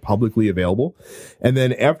resources that are publicly available. And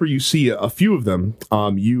then after you see a few of them,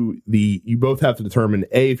 you both have to determine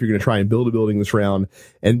A, if you're going to try and build a building this round,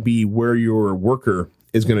 and B, where your worker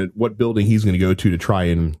is what building he's going to go to try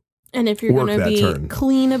and if you're going to be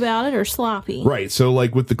clean about it or sloppy. Right. So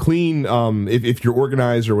like with the clean, if you're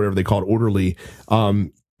organized or whatever they call it, orderly,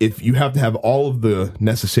 if you have to have all of the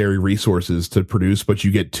necessary resources to produce, but you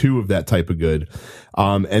get 2 of that type of good.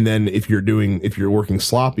 And then if you're working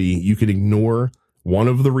sloppy, you can ignore one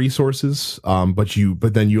of the resources.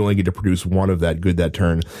 But then you only get to produce 1 of that good that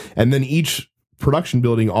turn. And then each production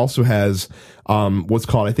building also has what's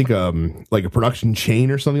called, I think, like a production chain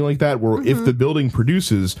or something like that, where if the building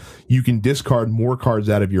produces, you can discard more cards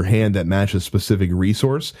out of your hand that match a specific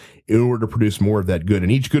resource in order to produce more of that good.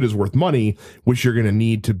 And each good is worth money, which you're going to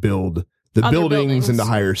need to build the buildings and to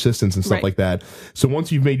hire assistants and stuff like that. So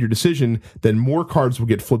once you've made your decision, then more cards will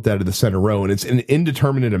get flipped out of the center row, and it's an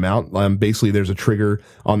indeterminate amount. Basically, there's a trigger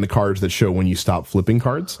on the cards that show when you stop flipping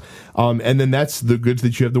cards. And then that's the goods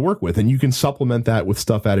that you have to work with. And you can supplement that with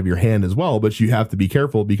stuff out of your hand as well, but you have to be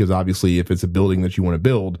careful because obviously if it's a building that you want to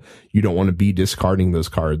build, you don't want to be discarding those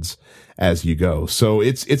cards as you go. So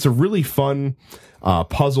it's a really fun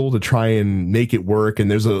puzzle to try and make it work.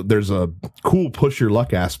 And there's a cool push your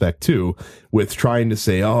luck aspect too, with trying to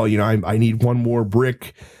say, oh, I need 1 more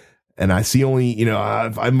brick, and I see only,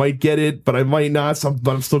 I might get it, but I might not.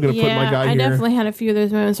 But I'm still going to put my guy here. I definitely had a few of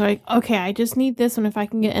those moments where okay, I just need this one if I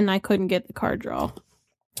can get, and I couldn't get the card draw.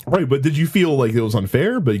 Right, but did you feel like it was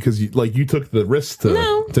unfair? Because you took the risk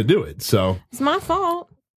to do it. So it's my fault.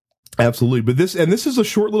 Absolutely. But this is a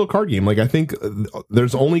short little card game. Like, I think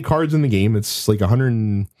there's only cards in the game. It's like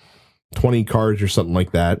 120 cards or something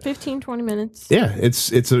like that. 15-20 minutes. Yeah,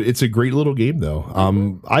 it's a great little game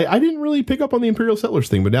though. I didn't really pick up on the Imperial Settlers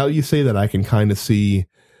thing, but now that you say that, I can kind of see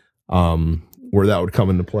where that would come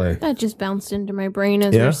into play. That just bounced into my brain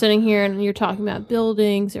as we're sitting here and you're talking about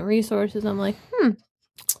buildings and resources. I'm like,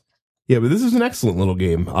 Yeah, but this is an excellent little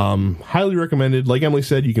game. Highly recommended. Like Emily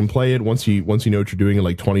said, you can play it once you know what you're doing in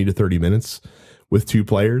like 20 to 30 minutes with 2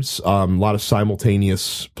 players. A lot of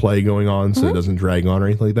simultaneous play going on, so it doesn't drag on or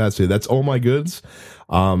anything like that. So that's Oh My Goods.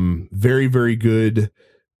 Very, very good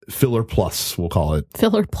filler plus, we'll call it.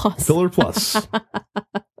 Filler plus. Filler plus.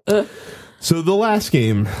 So the last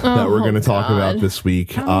game that we're going to talk about this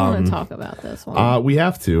week. I don't want to talk about this one. We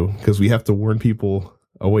have to, because we have to warn people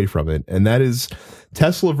away from it, and that is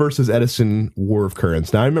Tesla versus Edison War of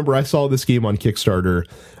Currents. Now, I remember I saw this game on Kickstarter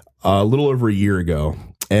a little over a year ago,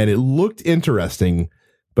 and it looked interesting,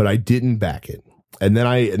 but I didn't back it. And then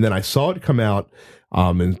I saw it come out.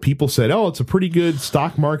 And people said, oh, it's a pretty good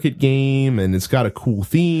stock market game, and it's got a cool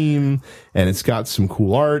theme, and it's got some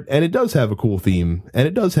cool art, and it does have a cool theme, and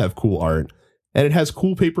it does have cool art, and it has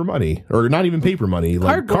cool paper money, or not even paper money,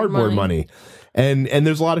 like cardboard money. And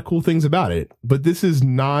there's a lot of cool things about it, but this is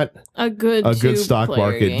not a good stock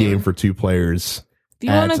market game for 2 players. If you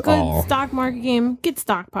want a good stock market game, get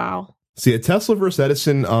Stockpile. See, at Tesla vs.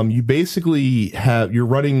 Edison, you basically you're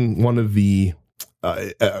running one of the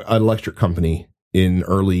electric company in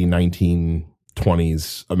early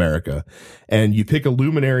 1920s America, and you pick a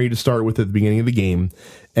luminary to start with at the beginning of the game,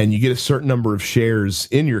 and you get a certain number of shares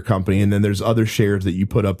in your company, and then there's other shares that you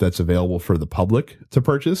put up that's available for the public to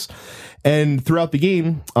purchase. And throughout the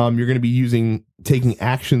game, you're going to be taking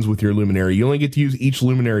actions with your luminary. You only get to use each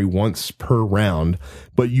luminary once per round,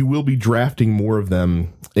 but you will be drafting more of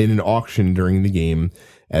them in an auction during the game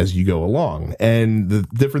as you go along. And the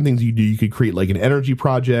different things you do, you could create like an energy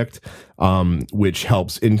project, which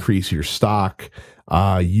helps increase your stock.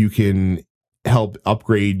 You can help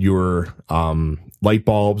upgrade your light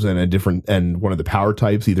bulbs and one of the power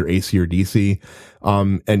types, either AC or DC.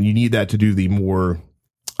 And you need that to do the more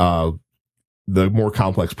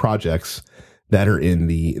complex projects that are in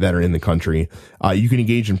the country. You can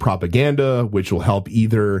engage in propaganda, which will help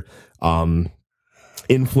either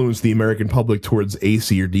influence the American public towards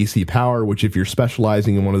AC or DC power, which if you're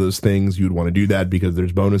specializing in one of those things, you'd want to do that because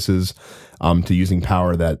there's bonuses to using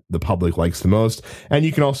power that the public likes the most. And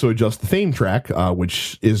you can also adjust the fame track,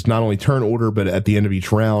 which is not only turn order, but at the end of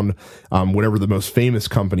each round, whatever the most famous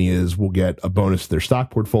company is will get a bonus to their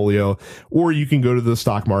stock portfolio. Or you can go to the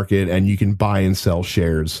stock market and you can buy and sell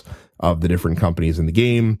shares of the different companies in the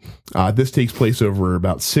game. This takes place over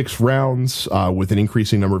about 6 rounds, with an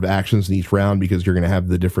increasing number of actions in each round because you're going to have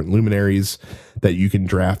the different luminaries that you can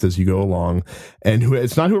draft as you go along. And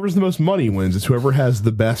it's not whoever's the most money wins, it's whoever has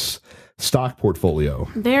the best stock portfolio.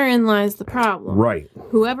 Therein lies the problem. Right.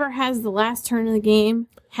 Whoever has the last turn of the game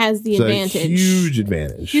has the advantage. Huge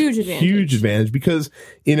advantage because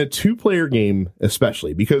in a 2-player game,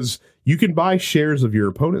 especially because you can buy shares of your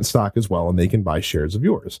opponent's stock as well, and they can buy shares of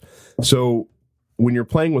yours. So when you're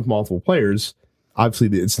playing with multiple players, obviously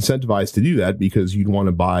it's incentivized to do that because you'd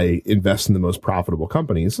want to invest in the most profitable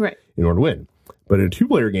companies in order to win. But in a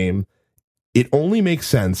 2-player game, it only makes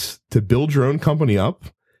sense to build your own company up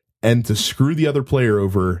and to screw the other player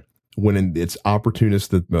over when it's opportunist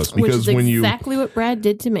the most. Because which is exactly what Brad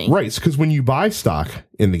did to me. Right. Because when you buy stock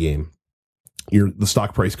in the game, the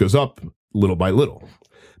stock price goes up little by little.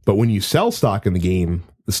 But when you sell stock in the game,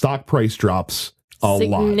 the stock price drops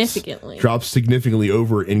drops significantly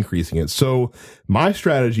over increasing it. So my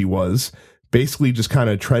strategy was basically just kind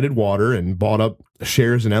of treaded water and bought up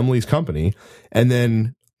shares in Emily's company. And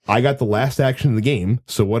then I got the last action in the game.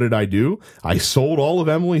 So what did I do? I sold all of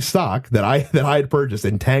Emily's stock that I had purchased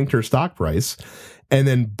and tanked her stock price, and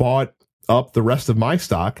then bought up the rest of my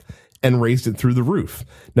stock and raised it through the roof.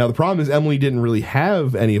 Now, the problem is Emily didn't really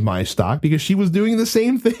have any of my stock because she was doing the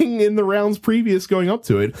same thing in the rounds previous going up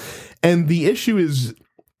to it. And the issue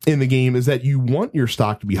in the game is that you want your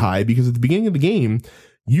stock to be high because at the beginning of the game,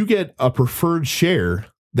 you get a preferred share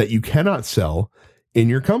that you cannot sell in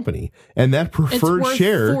your company. And that preferred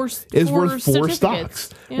share is worth 4 stocks.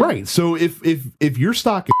 Yeah. Right. So if your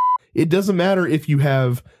stock, it doesn't matter if you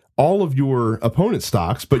have all of your opponent's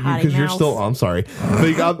stocks, but because you're still, I'm sorry,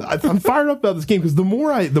 but I'm fired up about this game because the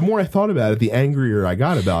more I thought about it, the angrier I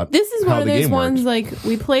got about. This is one of those ones like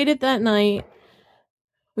we played it that night,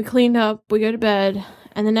 we cleaned up, we go to bed,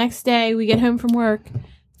 and the next day we get home from work,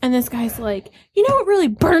 and this guy's like, you know what really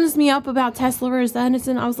burns me up about Tesla vs.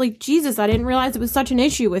 Edison? I was like, Jesus, I didn't realize it was such an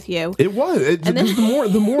issue with you. It was.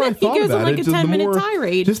 The more I thought about it, just a 10-minute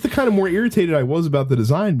tirade. Just the kind of more irritated I was about the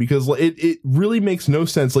design because it really makes no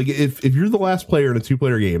sense. Like if you're the last player in a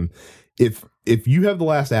 2-player game, if you have the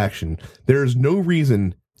last action, there's no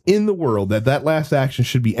reason in the world that last action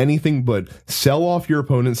should be anything but sell off your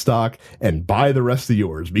opponent's stock and buy the rest of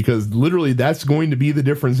yours, because literally that's going to be the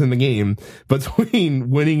difference in the game between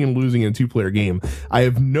winning and losing in a 2-player game. I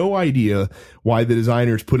have no idea why the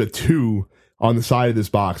designers put a 2 on the side of this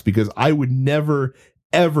box, because I would never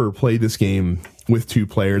ever play this game with 2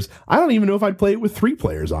 players. I don't even know if I'd play it with 3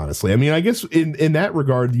 players, honestly. I mean, I guess in that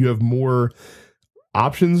regard, you have more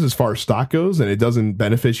options as far as stock goes, and it doesn't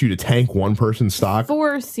benefit you to tank one person's stock.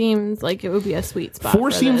 4 seems like it would be a sweet spot.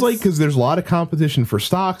 4 seems like, because there's a lot of competition for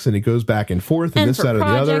stocks, and it goes back and forth, and this, that, or the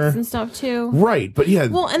other, and stuff too. Right, but yeah.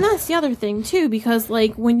 Well, and that's the other thing too, because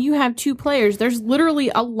like when you have 2 players, there's literally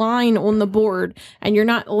a line on the board, and you're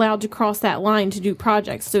not allowed to cross that line to do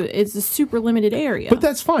projects. So it's a super limited area. But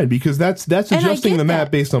that's fine, because that's adjusting the map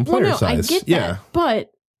based on player size. I get that,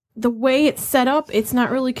 but the way it's set up, it's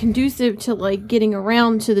not really conducive to like getting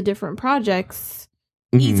around to the different projects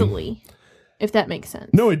easily, if that makes sense.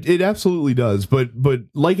 No, it absolutely does. But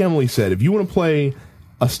like Emily said, if you want to play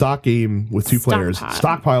a stock game with 2 players,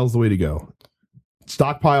 stockpile is the way to go.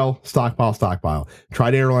 Stockpile.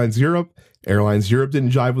 Tried Airlines Europe. Airlines Europe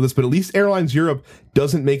didn't jive with us, but at least Airlines Europe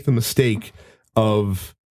doesn't make the mistake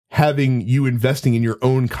of having you investing in your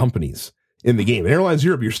own companies in the game. In Airlines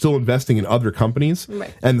Europe, you're still investing in other companies,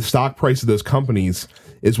 right, and the stock price of those companies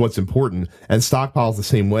is what's important, and Stockpile's the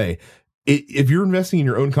same way. If you're investing in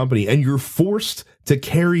your own company and you're forced to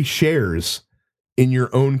carry shares in your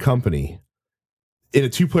own company in a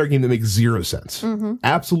 2-player game, that makes 0 sense.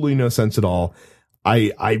 Absolutely no sense at all.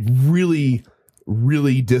 I really,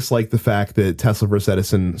 really dislike the fact that Tesla vs.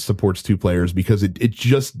 Edison supports 2 players, because it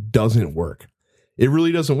just doesn't work. It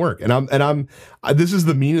really doesn't work. And I'm this is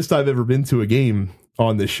the meanest I've ever been to a game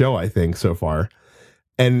on this show, I think, so far.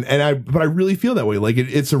 But I really feel that way. Like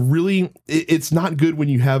it's not good when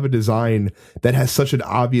you have a design that has such an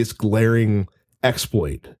obvious glaring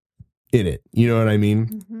exploit in it. You know what I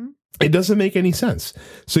mean? It doesn't make any sense.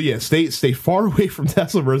 So yeah, stay far away from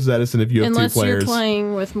Tesla vs. Edison if you have 2 players. Unless you're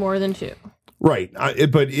playing with more than 2. Right. I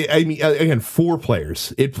mean, again, 4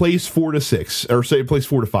 players. It plays 4 to 6, or say it plays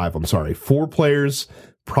 4 to 5. I'm sorry. 4 players,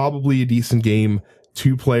 probably a decent game.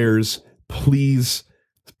 2 players, please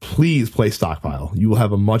play Stockpile. You will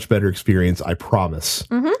have a much better experience, I promise.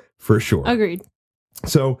 For sure. Agreed.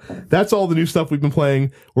 So that's all the new stuff we've been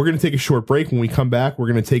playing. We're going to take a short break. When we come back,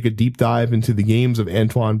 we're going to take a deep dive into the games of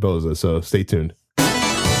Antoine Bauza. So stay tuned.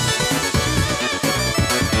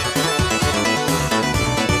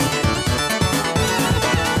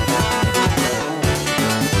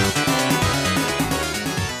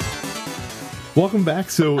 Welcome back.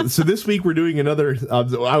 So this week we're doing another.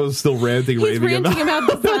 I was still ranting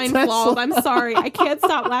about design flaws. I'm sorry, I can't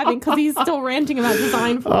stop laughing because he's still ranting about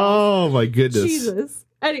design flaws. Oh my goodness, Jesus.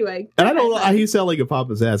 Anyway, and I don't know. He sound like a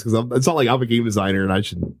papa's ass, because it's not like I'm a game designer and I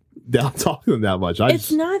should talk to him that much.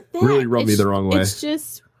 It's not that. Really rubbed me the wrong way. It's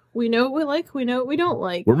just we know what we like, we know what we don't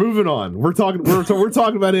like. We're moving on. We're talking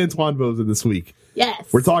about Antoine Bauza this week. Yes.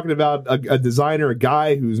 We're talking about a designer, a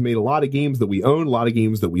guy who's made a lot of games that we own, a lot of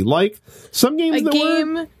games that we like. Some games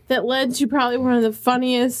that led to probably one of the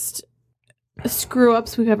funniest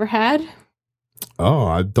screw-ups we've ever had. Oh,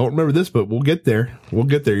 I don't remember this, but we'll get there. You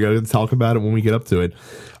gotta talk about it when we get up to it.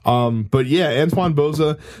 But yeah, Antoine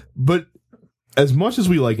Bauza. But as much as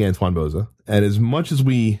we like Antoine Bauza, and as much as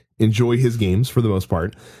we enjoy his games for the most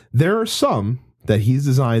part, there are some that he's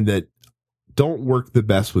designed that don't work the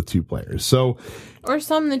best with 2 players. Or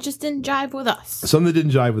some that just didn't jive with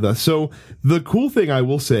us. So the cool thing I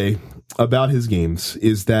will say about his games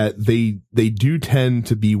is that they do tend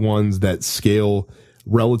to be ones that scale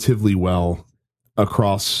relatively well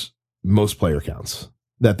across most player counts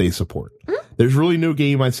that they support. There's really no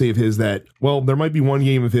game I'd say of his that, well, there might be one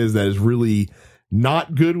game of his that is really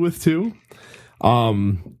not good with 2.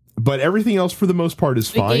 But everything else, for the most part,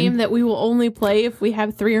 is fine. A game that we will only play if we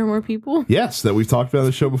have 3 or more people. Yes, that we've talked about on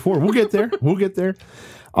the show before. We'll get there.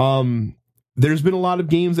 There's been a lot of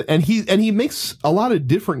games, and he makes a lot of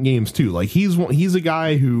different games too. Like he's a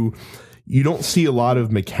guy who you don't see a lot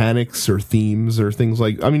of mechanics or themes or things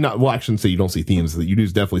like. I mean, I shouldn't say you don't see themes. You do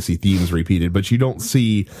definitely see themes repeated, but you don't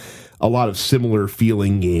see a lot of similar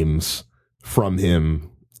feeling games from him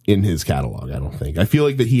in his catalog. I don't think. I feel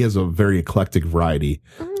like that he has a very eclectic variety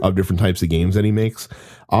of different types of games that he makes.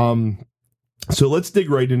 So let's dig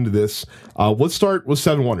right into this. Let's start with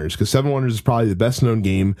Seven Wonders, because Seven Wonders is probably the best known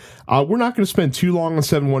game. We're not going to spend too long on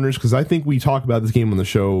Seven Wonders, because I think we talk about this game on the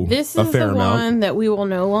show a fair amount. This is the one that we will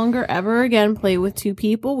no longer ever again play with 2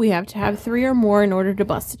 people. We have to have 3 or more in order to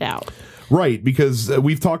bust it out. Right, because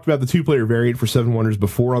we've talked about the 2-player variant for Seven Wonders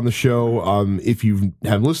before on the show. If you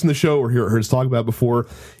haven't listened to the show or heard us talk about it before,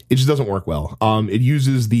 it just doesn't work well. It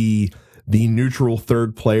uses the neutral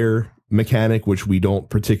 3rd player mechanic, which we don't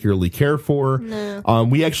particularly care for. No.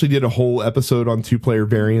 We actually did a whole episode on 2-player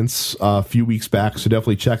variants a few weeks back, so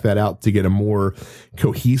definitely check that out to get a more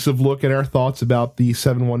cohesive look at our thoughts about the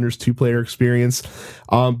Seven Wonders 2-player experience.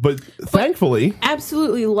 But thankfully,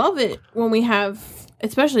 absolutely love it when we have,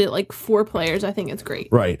 especially like 4 players. I think it's great.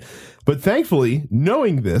 Right. But thankfully,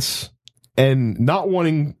 knowing this, and not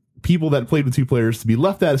wanting people that played with 2 players to be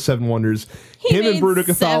left out of Seven Wonders. Him and Bruno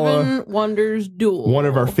Cathala, Seven Wonders Duel, one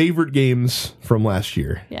of our favorite games from last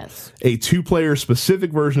year. Yes. A 2-player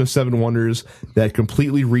specific version of Seven Wonders that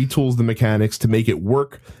completely retools the mechanics to make it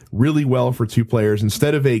work really well for 2 players.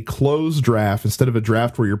 Instead of a closed draft, instead of a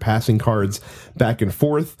draft where you're passing cards back and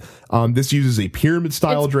forth, this uses a pyramid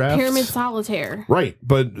style draft. Pyramid solitaire. Right,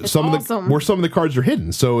 but It's some awesome. of the cards are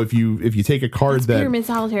hidden. So if you take a card It's that pyramid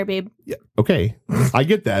solitaire, babe. yeah, okay, I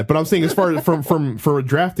get that, but I'm saying as far as from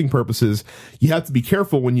drafting purposes, you have to be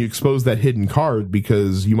careful when you expose that hidden card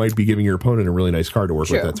because you might be giving your opponent a really nice card to work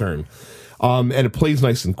with that turn. And it plays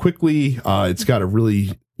nice and quickly. It's got a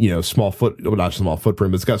really not small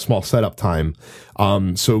footprint, but it's got small setup time.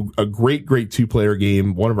 So a great 2-player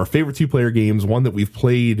game, one of our favorite 2-player games, one that we've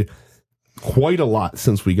played quite a lot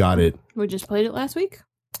since we got it. We just played it last week.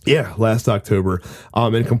 Yeah, last October,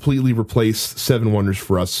 and completely replaced Seven Wonders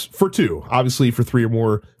for us for 2. Obviously, for 3 or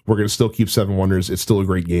more, we're going to still keep Seven Wonders. It's still a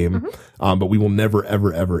great game, but we will never,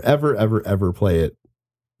 ever play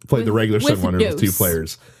the regular Seven Wonders with 2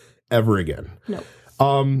 players ever again. No.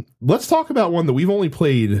 Let's talk about one that we've only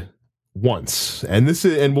played once, and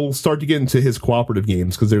we'll start to get into his cooperative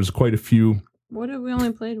games because there's quite a few. What have we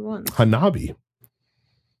only played once? Hanabi,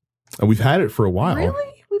 and we've had it for a while. Really?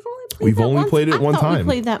 We've only played it one time. We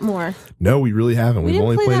played that more. No, we really haven't. We've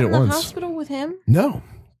only played it once. In the hospital with him? No,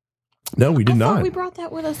 we did not. We brought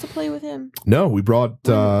that with us to play with him. No, we brought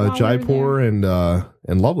Jaipur and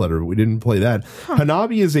Love Letter, but we didn't play that.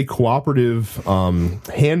 Hanabi is a cooperative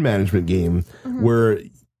hand management game where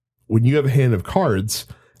when you have a hand of cards,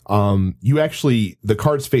 the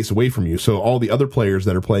cards face away from you. So all the other players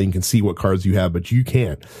that are playing can see what cards you have, but you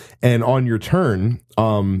can't. And on your turn,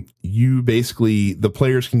 the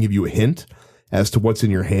players can give you a hint as to what's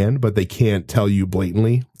in your hand, but they can't tell you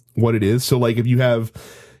blatantly what it is. So like if you have,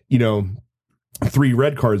 3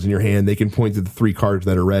 red cards in your hand, they can point to the 3 cards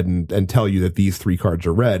that are red and tell you that these 3 cards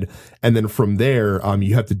are red. And then from there,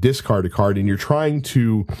 you have to discard a card, and you're trying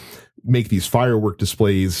to make these firework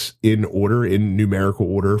displays in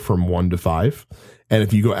numerical order from 1 to 5. And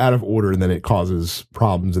if you go out of order, then it causes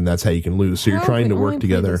problems, and that's how you can lose. So you're trying to work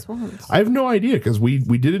together. I have no idea because we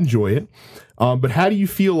did enjoy it. But how do you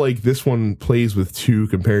feel like this one plays with 2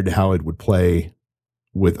 compared to how it would play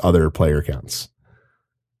with other player counts?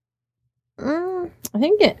 I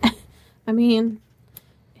think it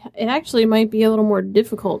actually might be a little more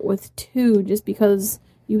difficult with 2 just because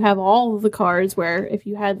you have all of the cards where if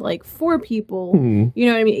you had like 4 people, you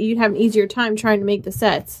know what I mean, you'd have an easier time trying to make the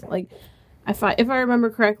sets. Like if I remember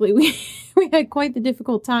correctly, we had quite the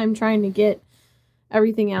difficult time trying to get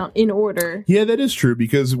everything out in order. Yeah, that is true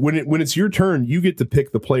because when it's your turn, you get to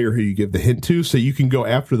pick the player who you give the hint to, so you can go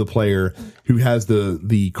after the player who has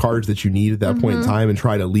the cards that you need at that point in time and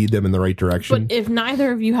try to lead them in the right direction. But if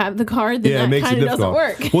neither of you have the card, then that kind of doesn't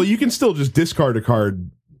work. Well, you can still just discard a card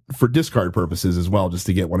for discard purposes as well, just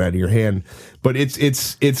to get one out of your hand. But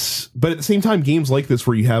but at the same time, games like this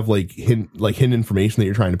where you have like hint information that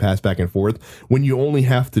you're trying to pass back and forth, when you only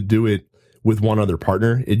have to do it with one other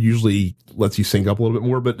partner, it usually lets you sync up a little bit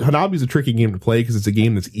more. But Hanabi is a tricky game to play because it's a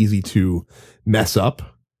game that's easy to mess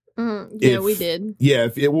up. We did. Yeah,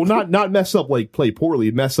 if it will not mess up like play poorly,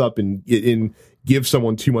 mess up and give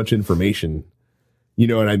someone too much information. You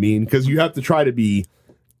know what I mean? Because you have to try to be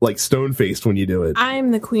like stone faced when you do it. I'm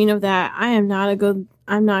the queen of that. I'm not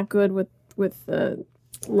good with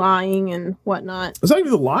lying and whatnot. It's not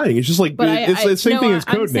even the lying. It's just like it's the same thing as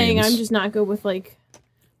code names. I'm saying I'm just not good with like.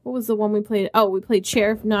 What was the one we played? Oh, we played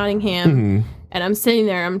Sheriff Nottingham. And I'm sitting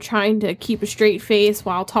there. I'm trying to keep a straight face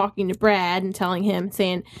while talking to Brad and telling him,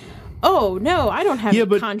 saying, "Oh no, I don't have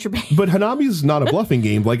contraband." But Hanabi's not a bluffing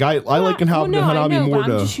game. Like I liken Hanabi more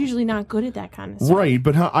to. I'm just usually not good at that kind of stuff. Right,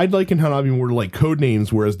 but I'd liken Hanabi more to like code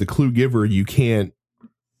names, whereas the Clue Giver you can't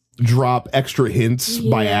drop extra hints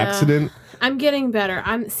by accident. I'm getting better.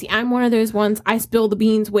 I'm one of those ones. I spill the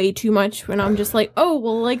beans way too much when I'm just like, oh,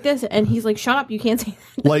 well, like this, and he's like, shut up, you can't say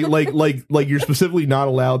that. like you're specifically not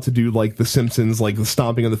allowed to do like the Simpsons, like the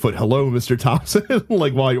stomping of the foot. Hello, Mr. Thompson.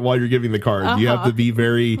 Like while you're giving the card, you have to be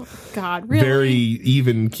very, very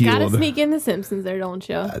even keeled. Gotta sneak in the Simpsons there, don't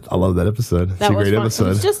you? I love that episode. It's a great episode. It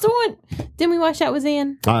was just the one. Didn't we watch that with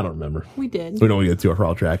Ann? I don't remember. We did. We don't get too far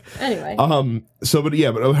off track. Anyway. But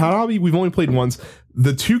Hanabi we've only played once.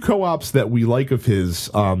 The 2 co-ops that we like of his,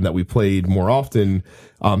 that we played more often,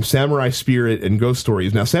 Samurai Spirit and Ghost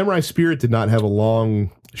Stories. Now, Samurai Spirit did not have a long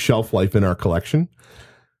shelf life in our collection.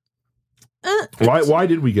 Why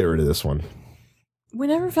did we get rid of this one? We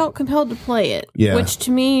never felt compelled to play it. Yeah. Which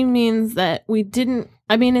to me means that we didn't.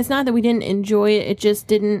 I mean, it's not that we didn't enjoy it. It just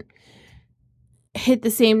didn't. hit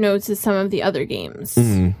the same notes as some of the other games.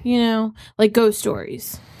 You know, like Ghost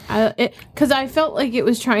Stories. Because I felt like it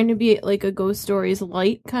was trying to be like a Ghost Stories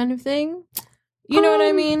light kind of thing. You know what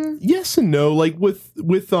I mean? Yes and no. Like with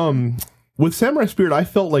Samurai Spirit, I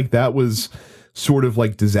felt like that was sort of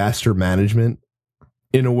like disaster management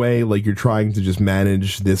in a way. Like you're trying to just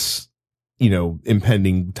manage this, you know,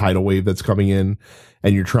 impending tidal wave that's coming in,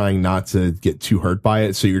 and you're trying not to get too hurt by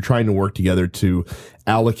it. So you're trying to work together to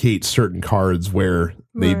allocate certain cards where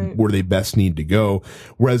they best need to go.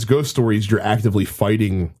 Whereas Ghost Stories, you're actively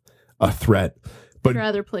fighting a threat. But I'd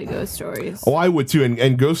rather play Ghost Stories. Oh, I would too.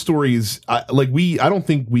 And Ghost Stories, I don't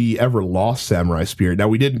think we ever lost Samurai Spirit. Now,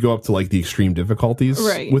 we didn't go up to like the extreme difficulties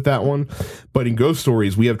with that one, but in Ghost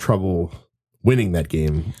Stories, we have trouble winning that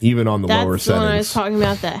game, even on the lower settings. That's the one I was talking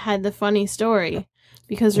about that had the funny story.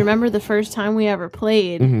 Because remember the first time we ever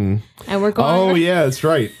played, and we're going. Oh yeah, that's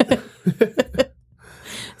right.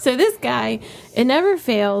 So this guy, it never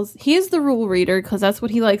fails. He is the rule reader because that's what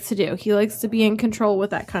he likes to do. He likes to be in control with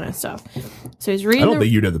that kind of stuff. So he's reading. I don't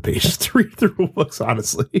think you'd have the patience to read the rule books,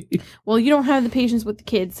 honestly. Well, you don't have the patience with the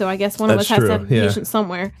kids, so I guess one of us has to have the patience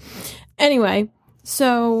somewhere. Anyway,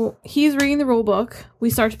 so he's reading the rule book. We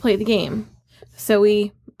start to play the game. So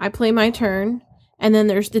I play my turn, and then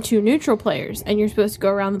there's the two neutral players, and you're supposed to go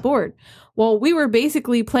around the board. Well, we were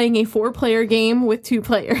basically playing a 4-player game with 2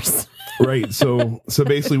 players. Right. So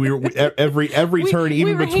basically, we were every turn,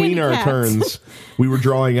 even between our turns, we were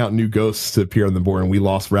drawing out new ghosts to appear on the board, and we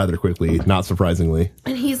lost rather quickly, not surprisingly.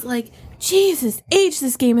 And he's like, "Jesus H,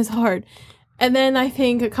 this game is hard." And then I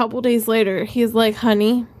think a couple days later, he's like,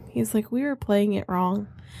 "Honey," he's like, "We were playing it wrong."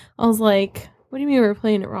 I was like, "What do you mean we were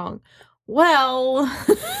playing it wrong?" Well,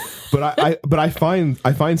 but I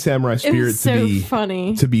find Samurai Spirit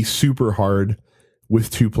to be super hard with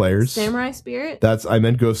 2 players. Samurai Spirit? I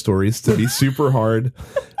meant Ghost Stories to be super hard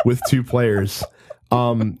with 2 players.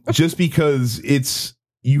 Just because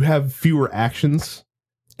you have fewer actions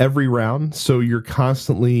every round, so you're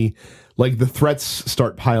constantly like the threats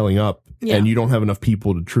start piling up and you don't have enough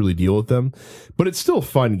people to truly deal with them. But it's still a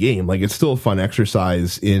fun game. Like it's still a fun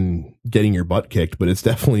exercise in getting your butt kicked, but it's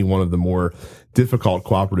definitely one of the more difficult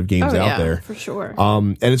cooperative games out there. For sure.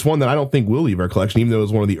 And it's one that I don't think will leave our collection, even though it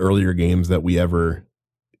was one of the earlier games that we ever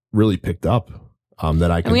really picked up.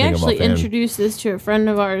 That I can. And we actually introduced this to a friend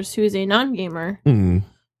of ours who is a non-gamer,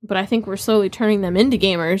 but I think we're slowly turning them into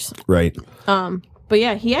gamers. Right. But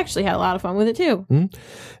yeah, he actually had a lot of fun with it too. And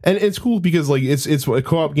it's cool because like it's a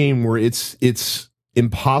co-op game where it's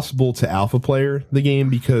impossible to alpha player the game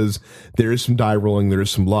because there is some die rolling, there is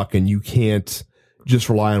some luck, and you can't just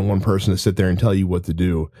rely on one person to sit there and tell you what to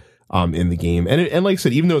do in the game. And like I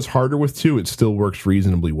said, even though it's harder with 2, it still works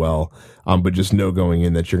reasonably well. But just know going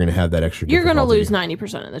in that you're going to have that extra difficulty. You're going to lose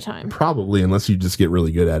 90% of the time. Probably, unless you just get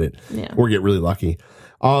really good at it or get really lucky.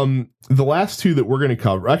 The last 2 that we're going to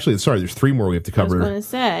cover, actually, sorry, there's 3 more we have to cover. I was going to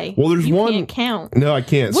say. Well, there's one. You can't count. No, I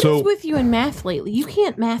can't. What is with you in math lately? You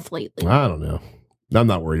can't math lately. I don't know. I'm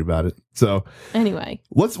not worried about it. So anyway,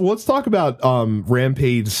 let's talk about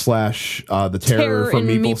Rampage / the Terror from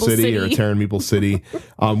Meeple City or Terror in Meeple City.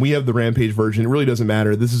 We have the Rampage version. It really doesn't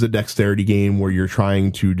matter. This is a dexterity game where you're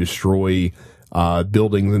trying to destroy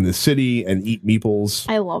buildings in the city and eat meeples.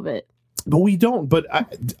 I love it. But we don't. But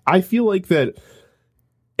I feel like that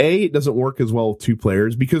it doesn't work as well with 2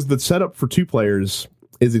 players because the setup for 2 players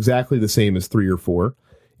is exactly the same as 3 or 4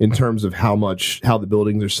 in terms of how the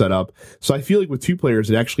buildings are set up. So I feel like with 2 players,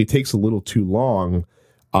 it actually takes a little too long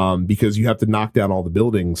because you have to knock down all the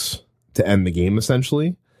buildings to end the game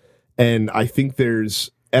essentially. And I think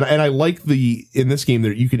and I like in this game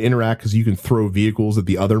that you can interact because you can throw vehicles at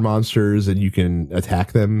the other monsters and you can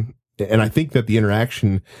attack them. And I think that the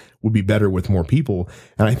interaction would be better with more people.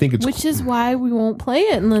 And I think which is why we won't play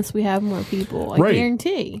it unless we have more people. I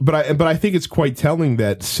guarantee. But I think it's quite telling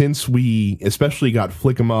that since we especially got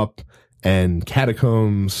Flick 'em Up and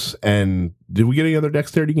Catacombs, and did we get any other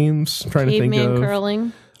dexterity games? I'm trying to think of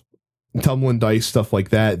curling, tumbling dice, stuff like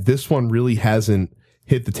that. This one really hasn't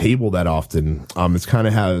hit the table that often. It's kind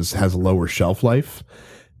of has a lower shelf life.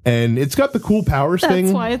 And it's got the cool powers thing.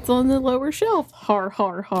 That's why it's on the lower shelf. Har,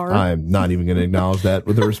 har, har. I'm not even going to acknowledge that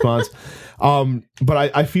with a response.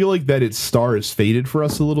 But I feel like that its star is faded for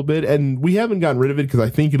us a little bit. And we haven't gotten rid of it because I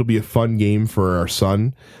think it'll be a fun game for our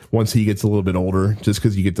son once he gets a little bit older. Just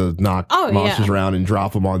because you get to knock monsters around and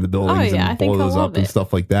drop them on the buildings and blow those up and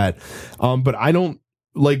stuff like that. But I don't,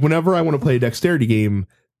 like, whenever I want to play a dexterity game,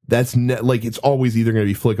 that's it's always either going to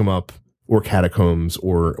be Flick 'em Up or Catacombs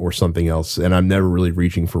or something else. And I'm never really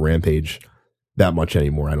reaching for Rampage that much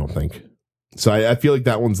anymore, I don't think. So I feel like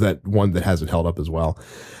that one's that one that hasn't held up as well.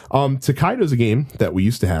 Tokaido's a game that we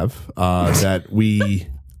used to have that we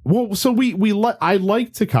I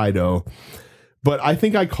like Tokaido, but I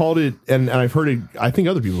think I called it, and I've heard it. I think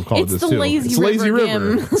other people call it this too. It's Lazy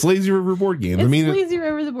River. It's Lazy River board game. It's Lazy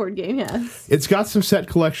River the board game. Yes. It's got some set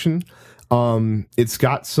collection. It's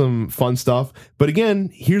got some fun stuff. But again,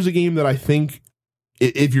 here's a game that I think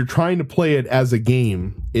if you're trying to play it as a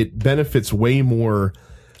game, it benefits way more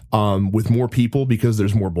with more people because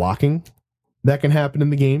there's more blocking that can happen in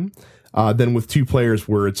the game than with 2 players,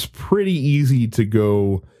 where it's pretty easy to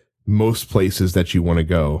go most places that you want to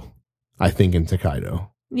go. I think in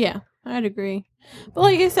Tokaido. Yeah, I'd agree. But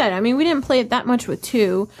like I said, I mean, we didn't play it that much with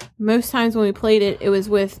 2. Most times when we played it, it was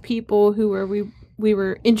with people who we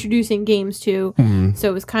were introducing games to. Mm-hmm. So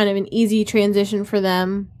it was kind of an easy transition for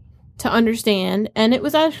them to understand. And it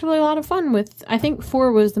was actually a lot of fun with, I think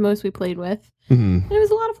 4 was the most we played with. Mm-hmm. And it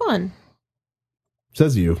was a lot of fun.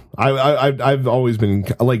 Says you. I've always been,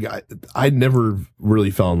 like, I never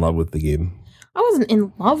really fell in love with the game. I wasn't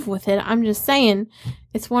in love with it. I'm just saying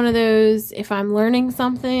it's one of those, if I'm learning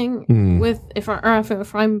something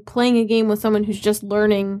if I'm playing a game with someone who's just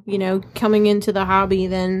learning, coming into the hobby,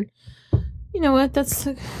 then you know what? That's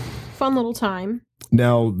a fun little time.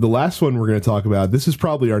 Now, the last one we're going to talk about, this is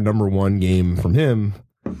probably our number 1 game from him.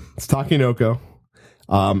 It's Takenoko,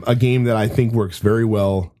 a game that I think works very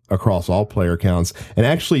well across all player counts. And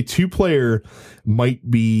actually, 2-player might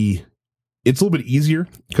be... It's a little bit easier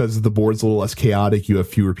because the board's a little less chaotic. You have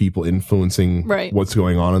fewer people influencing what's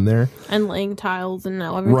going on in there. And laying tiles and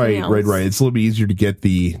everything else. Right. It's a little bit easier to get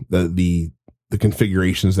the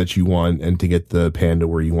configurations that you want and to get the panda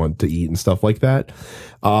where you want to eat and stuff like that.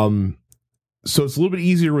 So it's a little bit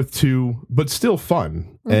easier with 2, but still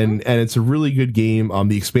fun. Mm-hmm. And it's a really good game.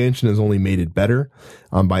 The expansion has only made it better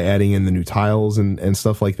by adding in the new tiles and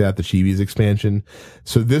stuff like that, the Chibi's expansion.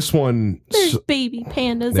 So this one... There's baby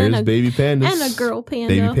pandas. There's baby pandas. And a girl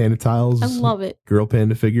panda. Baby panda tiles. I love it. Girl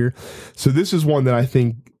panda figure. So this is one that I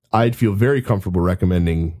think I'd feel very comfortable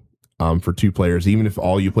recommending for 2 players, even if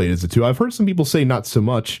all you played is a 2. I've heard some people say not so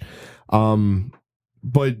much,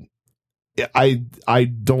 but... I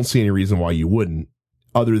don't see any reason why you wouldn't,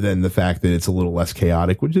 other than the fact that it's a little less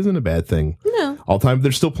chaotic, which isn't a bad thing. No. All the time.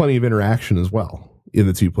 There's still plenty of interaction as well in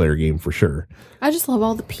the 2-player game for sure. I just love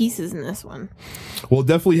all the pieces in this one. Well, it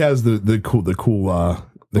definitely has the curb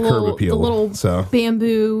appeal. The little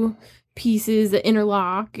bamboo pieces that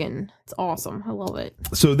interlock, and it's awesome. I love it.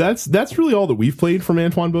 So that's really all that we've played from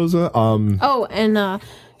Antoine Boza.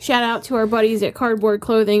 Shout out to our buddies at Cardboard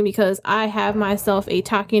Clothing, because I have myself a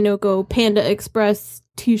Takenoko Panda Express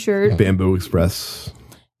t-shirt. Bamboo Express.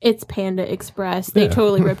 It's Panda Express. They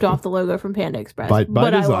totally ripped off the logo from Panda Express. By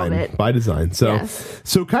design. I love it. By design.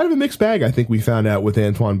 So kind of a mixed bag, I think we found out with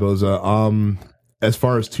Antoine Boza. As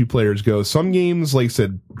far as 2 players go, some games, like I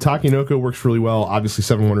said, Takenoko works really well. Obviously,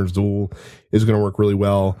 Seven Wonders Duel is going to work really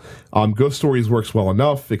well. Ghost Stories works well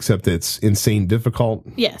enough, except it's insane difficult.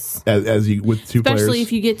 Yes, as you with 2 players, especially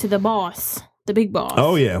if you get to the boss, the big boss.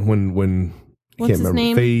 Oh yeah, when what's his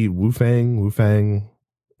name? Fei Wufang,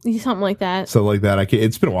 something like that. So like that.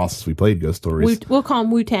 It's been a while since we played Ghost Stories. We'll call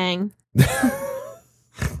him Wu-Tang.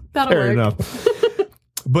 That'll Fair work. enough.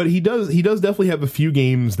 But he does definitely have a few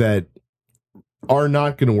games that are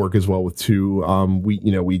not going to work as well with 2.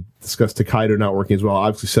 We discussed Tokaido not working as well.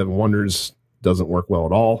 Obviously, Seven Wonders doesn't work well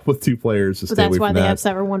at all with 2 players. But that's why they have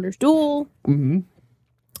Seven Wonders Duel.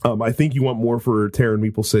 Mm-hmm. I think you want more for Terra and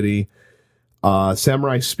Meeple City.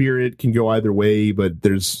 Samurai Spirit can go either way, but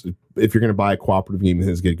if you're going to buy a cooperative game, it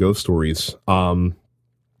has to get Ghost Stories. What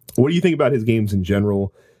do you think about his games in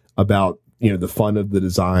general? About the fun of the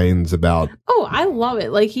designs? About I love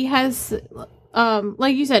it. Like he has.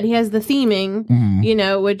 Like you said, he has the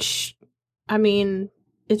theming, which, I mean,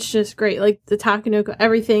 it's just great. Like the Takenoko,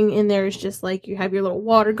 everything in there is just like you have your little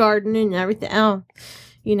water garden and everything.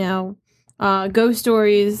 Ghost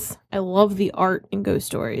Stories. I love the art in Ghost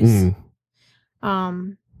Stories.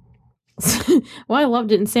 Well, I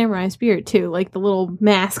loved it in Samurai Spirit too, like the little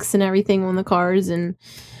masks and everything on the cars, and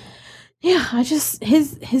yeah,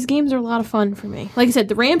 his games are a lot of fun for me. Like I said,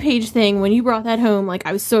 the Rampage thing, when you brought that home, like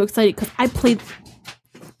I was so excited because I played.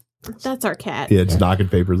 That's our cat. Yeah, it's knocking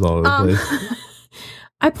papers all over the place.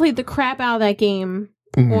 I played the crap out of that game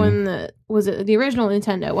on was it the original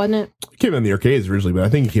Nintendo, wasn't it? It came out in the arcades originally, but I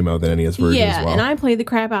think it came out with the NES version as well. Yeah, and I played the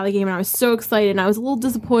crap out of the game, and I was so excited, and I was a little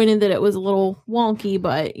disappointed that it was a little wonky,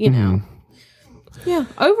 but know. Yeah,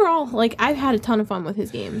 overall, like, I've had a ton of fun with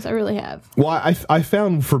his games. I really have. Well, I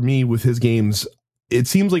found for me with his games, it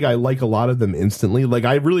seems like I like a lot of them instantly. Like,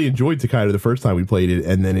 I really enjoyed Tokaido the first time we played it,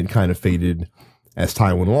 and then it kind of faded as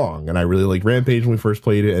time went along. And I really liked Rampage when we first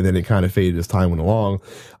played it, and then it kind of faded as time went along.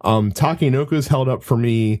 Takenoko held up for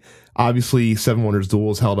me. Obviously, Seven Wonders Duel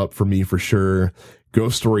has held up for me for sure.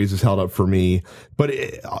 Ghost Stories has held up for me. But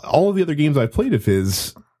all of the other games I've played of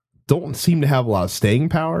his don't seem to have a lot of staying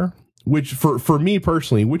power, which for me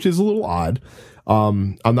personally, which is a little odd.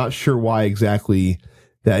 I'm not sure why exactly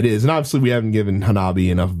that is. And obviously we haven't given Hanabi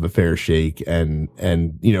enough of a fair shake, and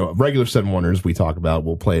you know, regular Seven Wonders we talk about,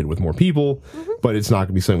 we'll play it with more people, but it's not going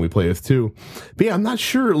to be something we play with too. But yeah, I'm not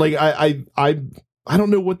sure. Like I don't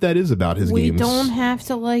know what that is about his games. We don't have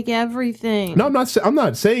to like everything. No, I'm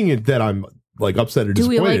not saying it that I'm like upset or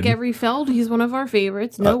disappointed. Do we like every Feld? He's one of our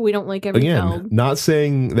favorites. No, we don't like every Feld. Not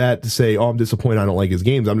saying that to say, oh, I'm disappointed I don't like his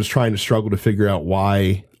games. I'm just trying to struggle to figure out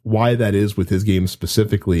why that is with his games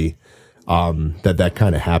specifically, that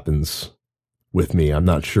kind of happens with me. I'm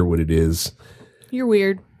not sure what it is. You're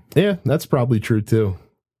weird. Yeah, that's probably true too.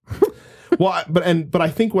 Well, but I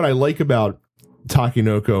think what I like about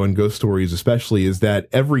Takenoko and Ghost Stories especially is that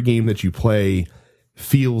every game that you play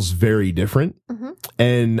feels very different,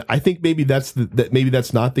 and I think maybe that's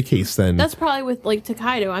not the case. Then that's probably with like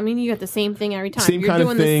Tokaido. I mean, you got the same thing every time. You're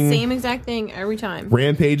doing the same exact thing every time.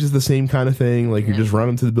 Rampage is the same kind of thing. Like you're just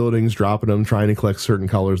running to the buildings, dropping them, trying to collect certain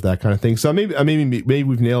colors, that kind of thing. So maybe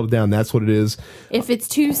we've nailed it down. That's what it is. If it's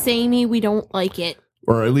too samey, we don't like it.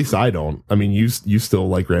 Or at least I don't. I mean, you still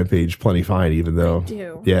like Rampage plenty fine, even though I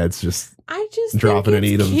do. Yeah, it's just I just drop it and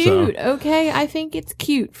eat them. Cute, so. Okay? I think it's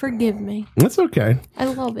cute. Forgive me. That's okay. I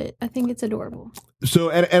love it. I think it's adorable. So,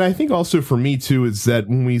 and I think also for me too is that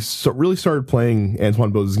when we really started playing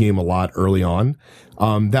Antoine Bose's game a lot early on,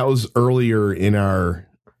 that was earlier in our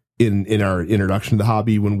introduction to the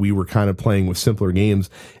hobby when we were kind of playing with simpler games.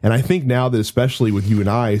 And I think now that especially with you and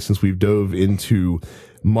I, since we've dove into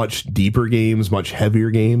much deeper games, much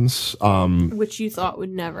heavier games, which you thought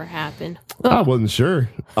would never happen. I wasn't sure.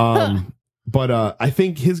 But I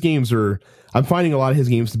think his games I'm finding a lot of his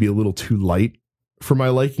games to be a little too light for my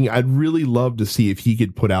liking. I'd really love to see if he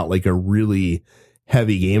could put out like a really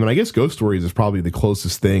heavy game. And I guess Ghost Stories is probably the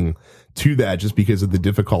closest thing to that, just because of the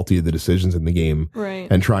difficulty of the decisions in the game, right,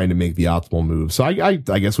 and trying to make the optimal move. So I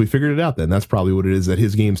guess we figured it out then. That's probably what it is, that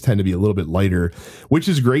his games tend to be a little bit lighter, which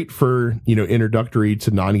is great for, you know, introductory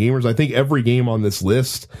to non-gamers. I think every game on this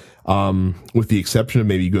list, with the exception of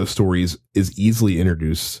maybe Ghost Stories, is easily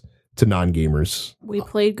introduced to non-gamers. We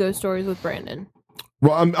played Ghost Stories with Brandon.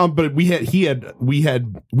 Well, but we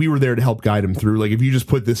were there to help guide him through. Like if you just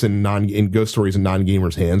put this in Ghost Stories in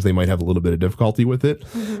non-gamers' hands, they might have a little bit of difficulty with it.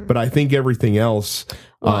 But I think everything else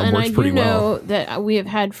works pretty well. And I do know that we have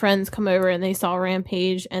had friends come over and they saw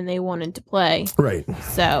Rampage and they wanted to play. Right.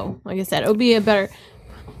 So, like I said, it would be a better,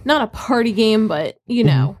 not a party game, but you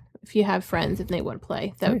know, if you have friends, if they want to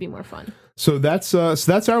play, that would be more fun. So that's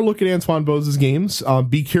our look at Antoine Bose's games.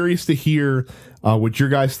 Be curious to hear what your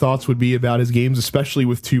guys' thoughts would be about his games, especially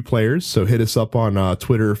with two players. So hit us up on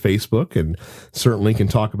Twitter or Facebook, and certainly can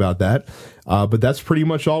talk about that. But that's pretty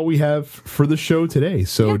much all we have for the show today.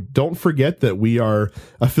 So don't forget that we are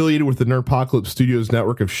affiliated with the Nerdpocalypse Studios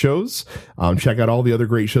network of shows. Check out all the other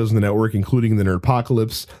great shows in the network, including the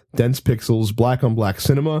Nerdpocalypse, Dense Pixels, Black on Black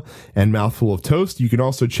Cinema, and Mouthful of Toast. You can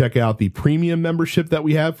also check out the premium membership that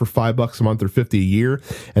we have for $5 a month or $50 a year,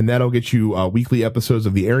 and that'll get you weekly episodes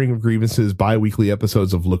of The Airing of Grievances, bi-weekly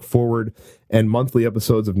episodes of Look Forward, and monthly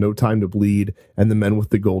episodes of No Time to Bleed and The Men with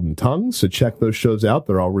the Golden Tongue. So check those shows out.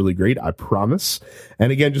 They're all really great, I promise.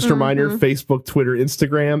 And again, just a reminder, Facebook, Twitter,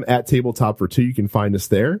 Instagram, at Tabletop for Two. You can find us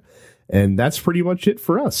there. And that's pretty much it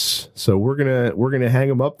for us. So we're gonna hang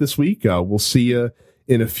them up this week. We'll see you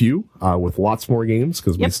in a few with lots more games,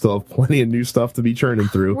 because we still have plenty of new stuff to be churning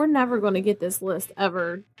through. We're never going to get this list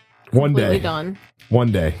ever one day done.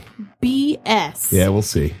 One day. BS. Yeah, we'll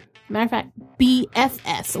see. Matter of fact,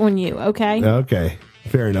 BFS on you, okay? Okay.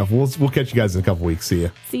 Fair enough. We'll catch you guys in a couple weeks. See ya.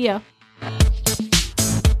 See ya.